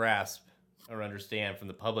grasp or understand from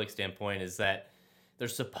the public standpoint is that they're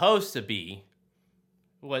supposed to be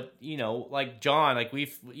what, like John, like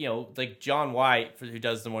like John White, who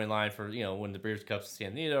does the morning line for, when the Breeders' Cup's in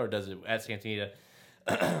Santa Anita or does it at Santa Anita,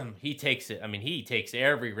 he takes it. I mean, he takes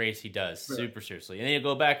every race he does super seriously. And then you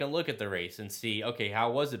go back and look at the race and see, okay, how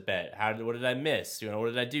was it bet? What did I miss? What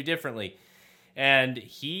did I do differently? And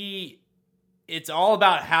it's all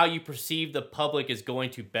about how you perceive the public is going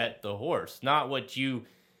to bet the horse, not what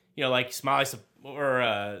like Smiley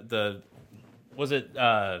or the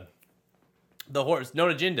horse, Known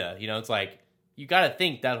Agenda. It's like, you got to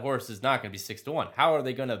think that horse is not going to be 6-1. How are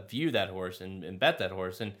they going to view that horse and bet that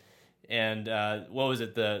horse? And what was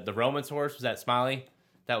it? The Romans horse, was that Smiley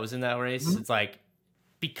that was in that race? Mm-hmm. It's like,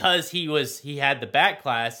 because he had the back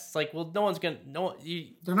class. It's like, well,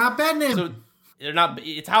 they're not betting him. So they're not.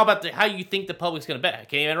 It's how about how you think the public's going to bet.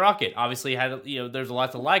 Candyman Rocket obviously had there's a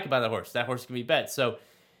lot to like about that horse. That horse can be bet. So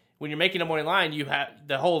when you're making a morning line, you have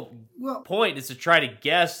the whole point is to try to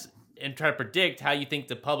guess and try to predict how you think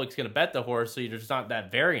the public's going to bet the horse, so there's not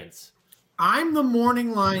that variance. I'm the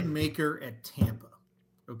morning line maker at Tampa.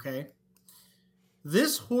 Okay.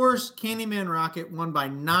 This horse, Candyman Rocket, won by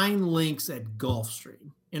 9 lengths at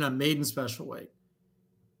Gulfstream in a maiden special weight.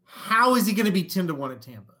 How is he going to be 10-1 at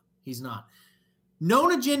Tampa? He's not.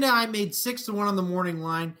 Known Agenda, I made 6-1 on the morning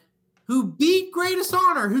line, who beat Greatest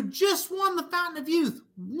Honor, who just won the Fountain of Youth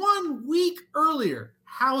 1 week earlier.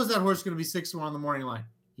 How is that horse going to be 6-1 on the morning line?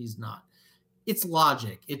 He's not. It's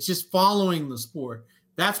logic. It's just following the sport.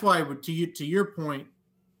 That's why, to your point,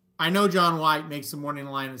 I know John White makes the morning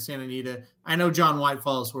line at Santa Anita. I know John White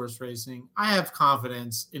follows horse racing. I have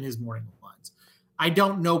confidence in his morning lines. I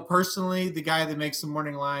don't know personally the guy that makes the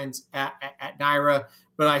morning lines at Naira,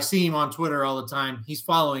 but I see him on Twitter all the time. He's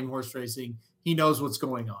following horse racing. He knows what's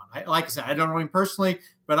going on. Like I said, I don't know him personally,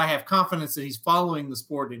 but I have confidence that he's following the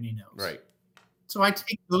sport and he knows. Right. So I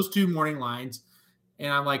take those 2 morning lines,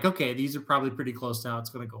 and I'm like, okay, these are probably pretty close to how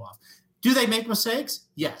it's going to go off. Do they make mistakes?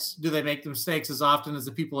 Yes. Do they make the mistakes as often as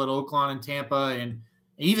the people at Oaklawn and Tampa and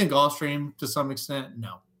even Gulfstream to some extent?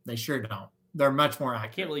 No, they sure don't. They're much more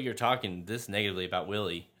accurate. I can't believe you're talking this negatively about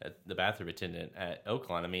Willie, the bathroom attendant at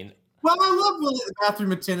Oaklawn. I mean, well, I love Willie, the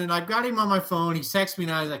bathroom attendant. I've got him on my phone. He texts me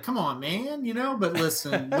and I was like, come on, man, but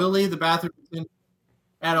listen, Willie, the bathroom attendant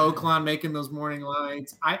at Oaklawn making those morning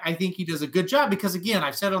lines. I think he does a good job because, again,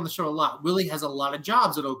 I've said on the show a lot, Willie has a lot of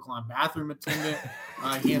jobs at Oaklawn. Bathroom attendant.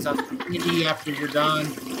 He hands out the candy after you're done.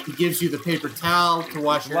 He gives you the paper towel to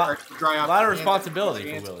wash your to dry off. A lot of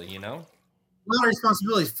responsibility for Willie, A lot of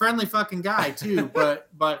responsibility. Friendly fucking guy, too, but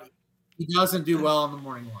he doesn't do well on the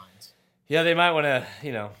morning lines. Yeah, they might want to,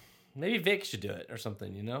 maybe Vic should do it or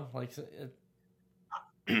something, like...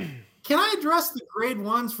 Can I address the grade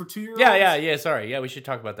 1s for 2-year-olds? Yeah. Sorry. Yeah, we should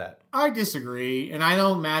talk about that. I disagree. And I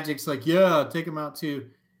know Magic's like, yeah, take them out too.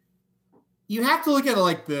 You have to look at it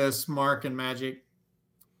like this, Mark and Magic.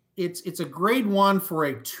 It's a grade 1 for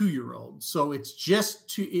a 2-year-old. So it's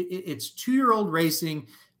just it's 2-year-old racing.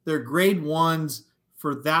 They're grade 1s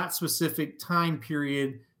for that specific time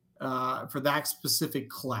period, for that specific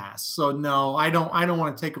class. So no, I don't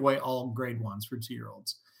want to take away all grade 1s for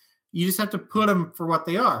 2-year-olds. You just have to put them for what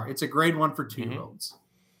they are. It's a grade 1 for 2-year-olds.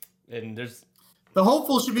 And the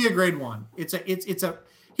hopeful should be a grade 1.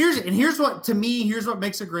 Here's what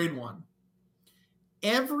makes a grade 1.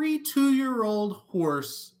 Every 2-year-old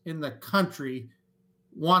horse in the country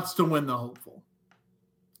wants to win the hopeful.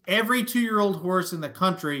 Every 2-year-old horse in the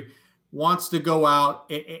country wants to go out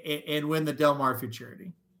and win the Del Mar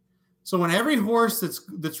Futurity. So when every horse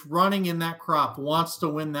that's running in that crop wants to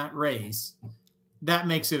win that race, that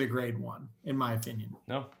makes it a grade 1, in my opinion.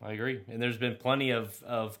 No, I agree. And there's been plenty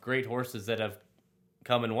of great horses that have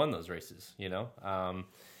come and won those races, American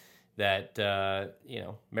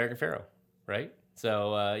Pharoah, right?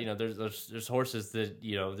 So, there's horses that,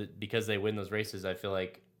 that because they win those races, I feel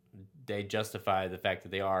like they justify the fact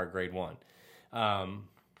that they are a grade 1.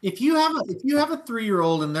 If you have a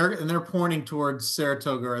 3-year-old and they're pointing towards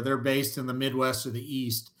Saratoga, or they're based in the Midwest or the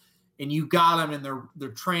East, and you got them and they're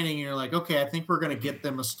training, and you're like, okay, I think we're going to get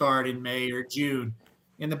them a start in May or June.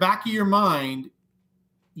 In the back of your mind,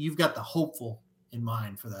 you've got the hopeful in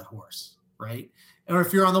mind for that horse, right? Or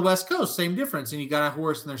if you're on the West Coast, same difference, and you got a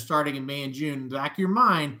horse and they're starting in May and June. In the back of your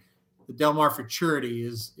mind, the Del Mar Futurity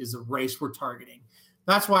is a race we're targeting.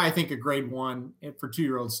 That's why I think a grade 1 for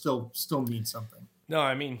 2-year-olds still means something. No,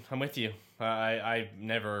 I mean, I'm with you. I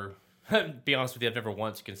never, be honest with you, I've never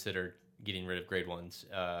once considered getting rid of grade 1s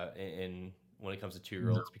in when it comes to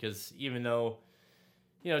 2-year-olds, because even though,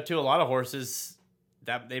 to a lot of horses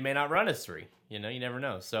that they may not run as 3, you never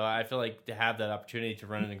know. So I feel like to have that opportunity to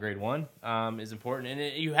run in a grade 1 is important. And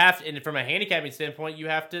and from a handicapping standpoint, you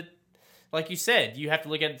have to, like you said, you have to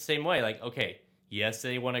look at it the same way. Like, okay, yes,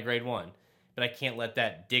 they won a grade 1, but I can't let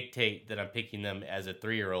that dictate that I'm picking them as a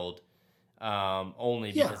 3-year-old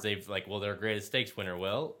only because they're a greatest stakes winner.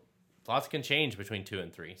 Well, lots can change between 2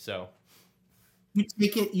 and 3. So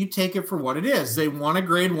you take it for what it is. They won a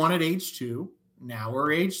grade 1 at age 2. Now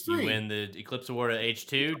we're age 3. You win the Eclipse Award at age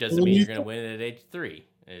 2 doesn't mean you're going to win it at age 3.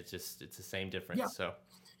 It's the same difference. Yeah. So,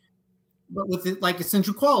 but with it, like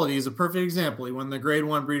Essential Quality is a perfect example. He won the grade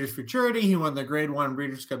 1 Breeders' Futurity. He won the grade 1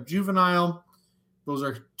 Breeders' Cup Juvenile. Those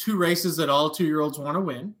are 2 races that all 2-year-olds want to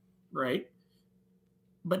win, right?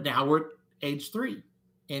 But now we're at age 3.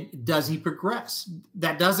 And does he progress?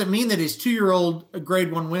 That doesn't mean that his 2-year-old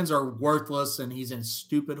grade 1 wins are worthless and he's a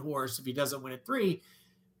stupid horse if he doesn't win at 3.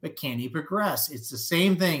 But can he progress? It's the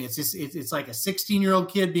same thing. It's like a 16-year-old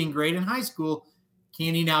kid being great in high school.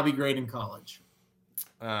 Can he now be great in college?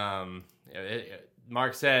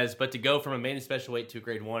 Mark says, but to go from a maiden special weight to a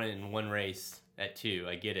grade 1 in one race at 2,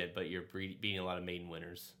 I get it, but you're beating a lot of maiden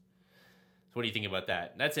winners. So what do you think about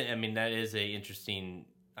that? That is a interesting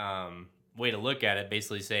way to look at it.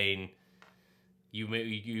 Basically saying you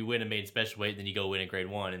win a maiden special weight, then you go win a grade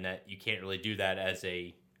 1, and that you can't really do that as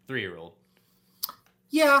a 3-year-old.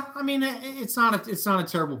 Yeah, I mean, it's not a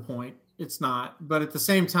terrible point. It's not, but at the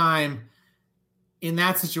same time, in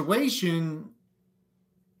that situation,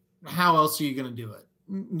 how else are you going to do it?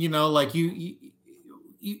 Like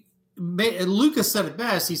Lucas said it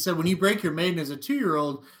best. He said, when you break your maiden as a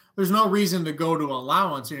 2-year-old, there's no reason to go to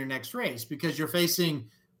allowance in your next race because you're facing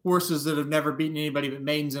horses that have never beaten anybody but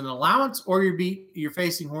maidens in allowance, or you're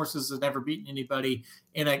facing horses that have never beaten anybody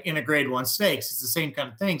in a grade 1 stakes. It's the same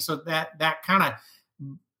kind of thing. So that kind of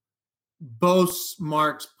boasts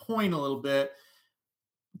Mark's point a little bit.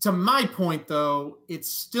 To my point, though,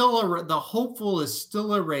 it's still the hopeful is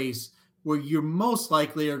still a race where you're most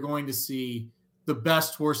likely are going to see the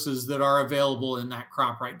best horses that are available in that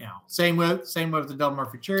crop right now. Same way with the Del Mar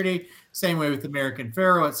Futurity, same way with American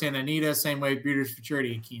Pharoah at Santa Anita, same way with Breeders'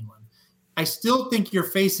 Futurity at Keeneland. I still think you're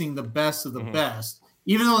facing the best of the best,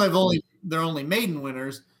 even though they're only maiden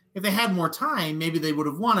winners. If they had more time, maybe they would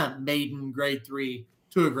have won a maiden grade 3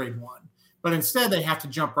 to a grade 1. But instead, they have to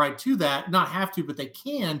jump right to that. Not have to, but they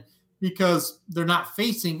can, because they're not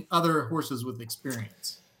facing other horses with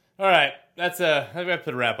experience. All right, I think we have to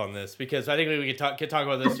put a wrap on this, because I think we can talk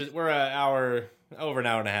about this. We're over an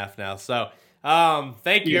hour and a half now. So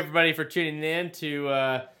thank you, everybody, for tuning in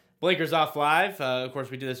to Blinkers Off Live. Of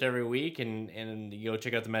course, we do this every week, and you go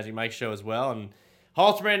check out the Magic Mike show as well. And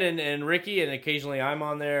Halterman and Ricky, and occasionally I'm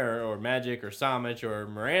on there, or Magic, or Samich, or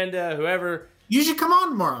Miranda, whoever. You should come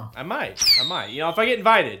on tomorrow. I might. If I get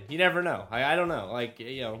invited, you never know. I don't know.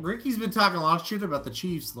 Ricky's been talking a lot of shit about the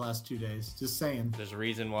Chiefs the last 2 days. Just saying. There's a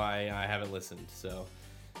reason why I haven't listened. So,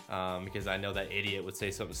 because I know that idiot would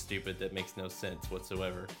say something stupid that makes no sense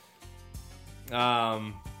whatsoever.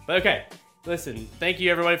 But okay. Listen, thank you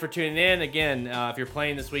everybody for tuning in. Again, if you're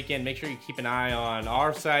playing this weekend, make sure you keep an eye on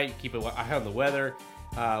our site. Keep an eye on the weather.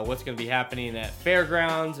 What's going to be happening at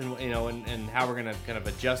fairgrounds, and how we're going to kind of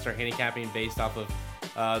adjust our handicapping based off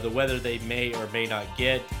of the weather they may or may not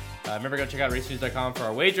get. Remember, go check out racenews.com for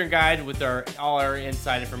our wagering guide with all our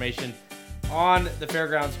inside information on the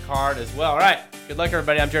fairgrounds card as well. All right, good luck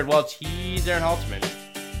everybody. I'm Jared Welch. He's Aaron Halterman.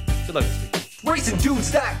 Good luck this week.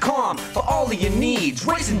 RacingDudes.com for all of your needs.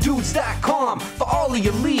 RacingDudes.com for all of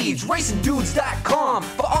your leads. RacingDudes.com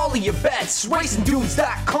for all of your bets.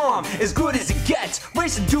 RacingDudes.com, as good as it gets.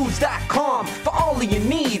 RacingDudes.com for all of your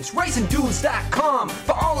needs. RacingDudes.com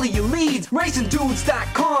for all of your leads.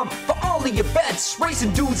 RacingDudes.com for all of your bets.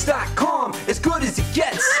 RacingDudes.com, as good as it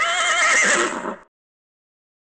gets.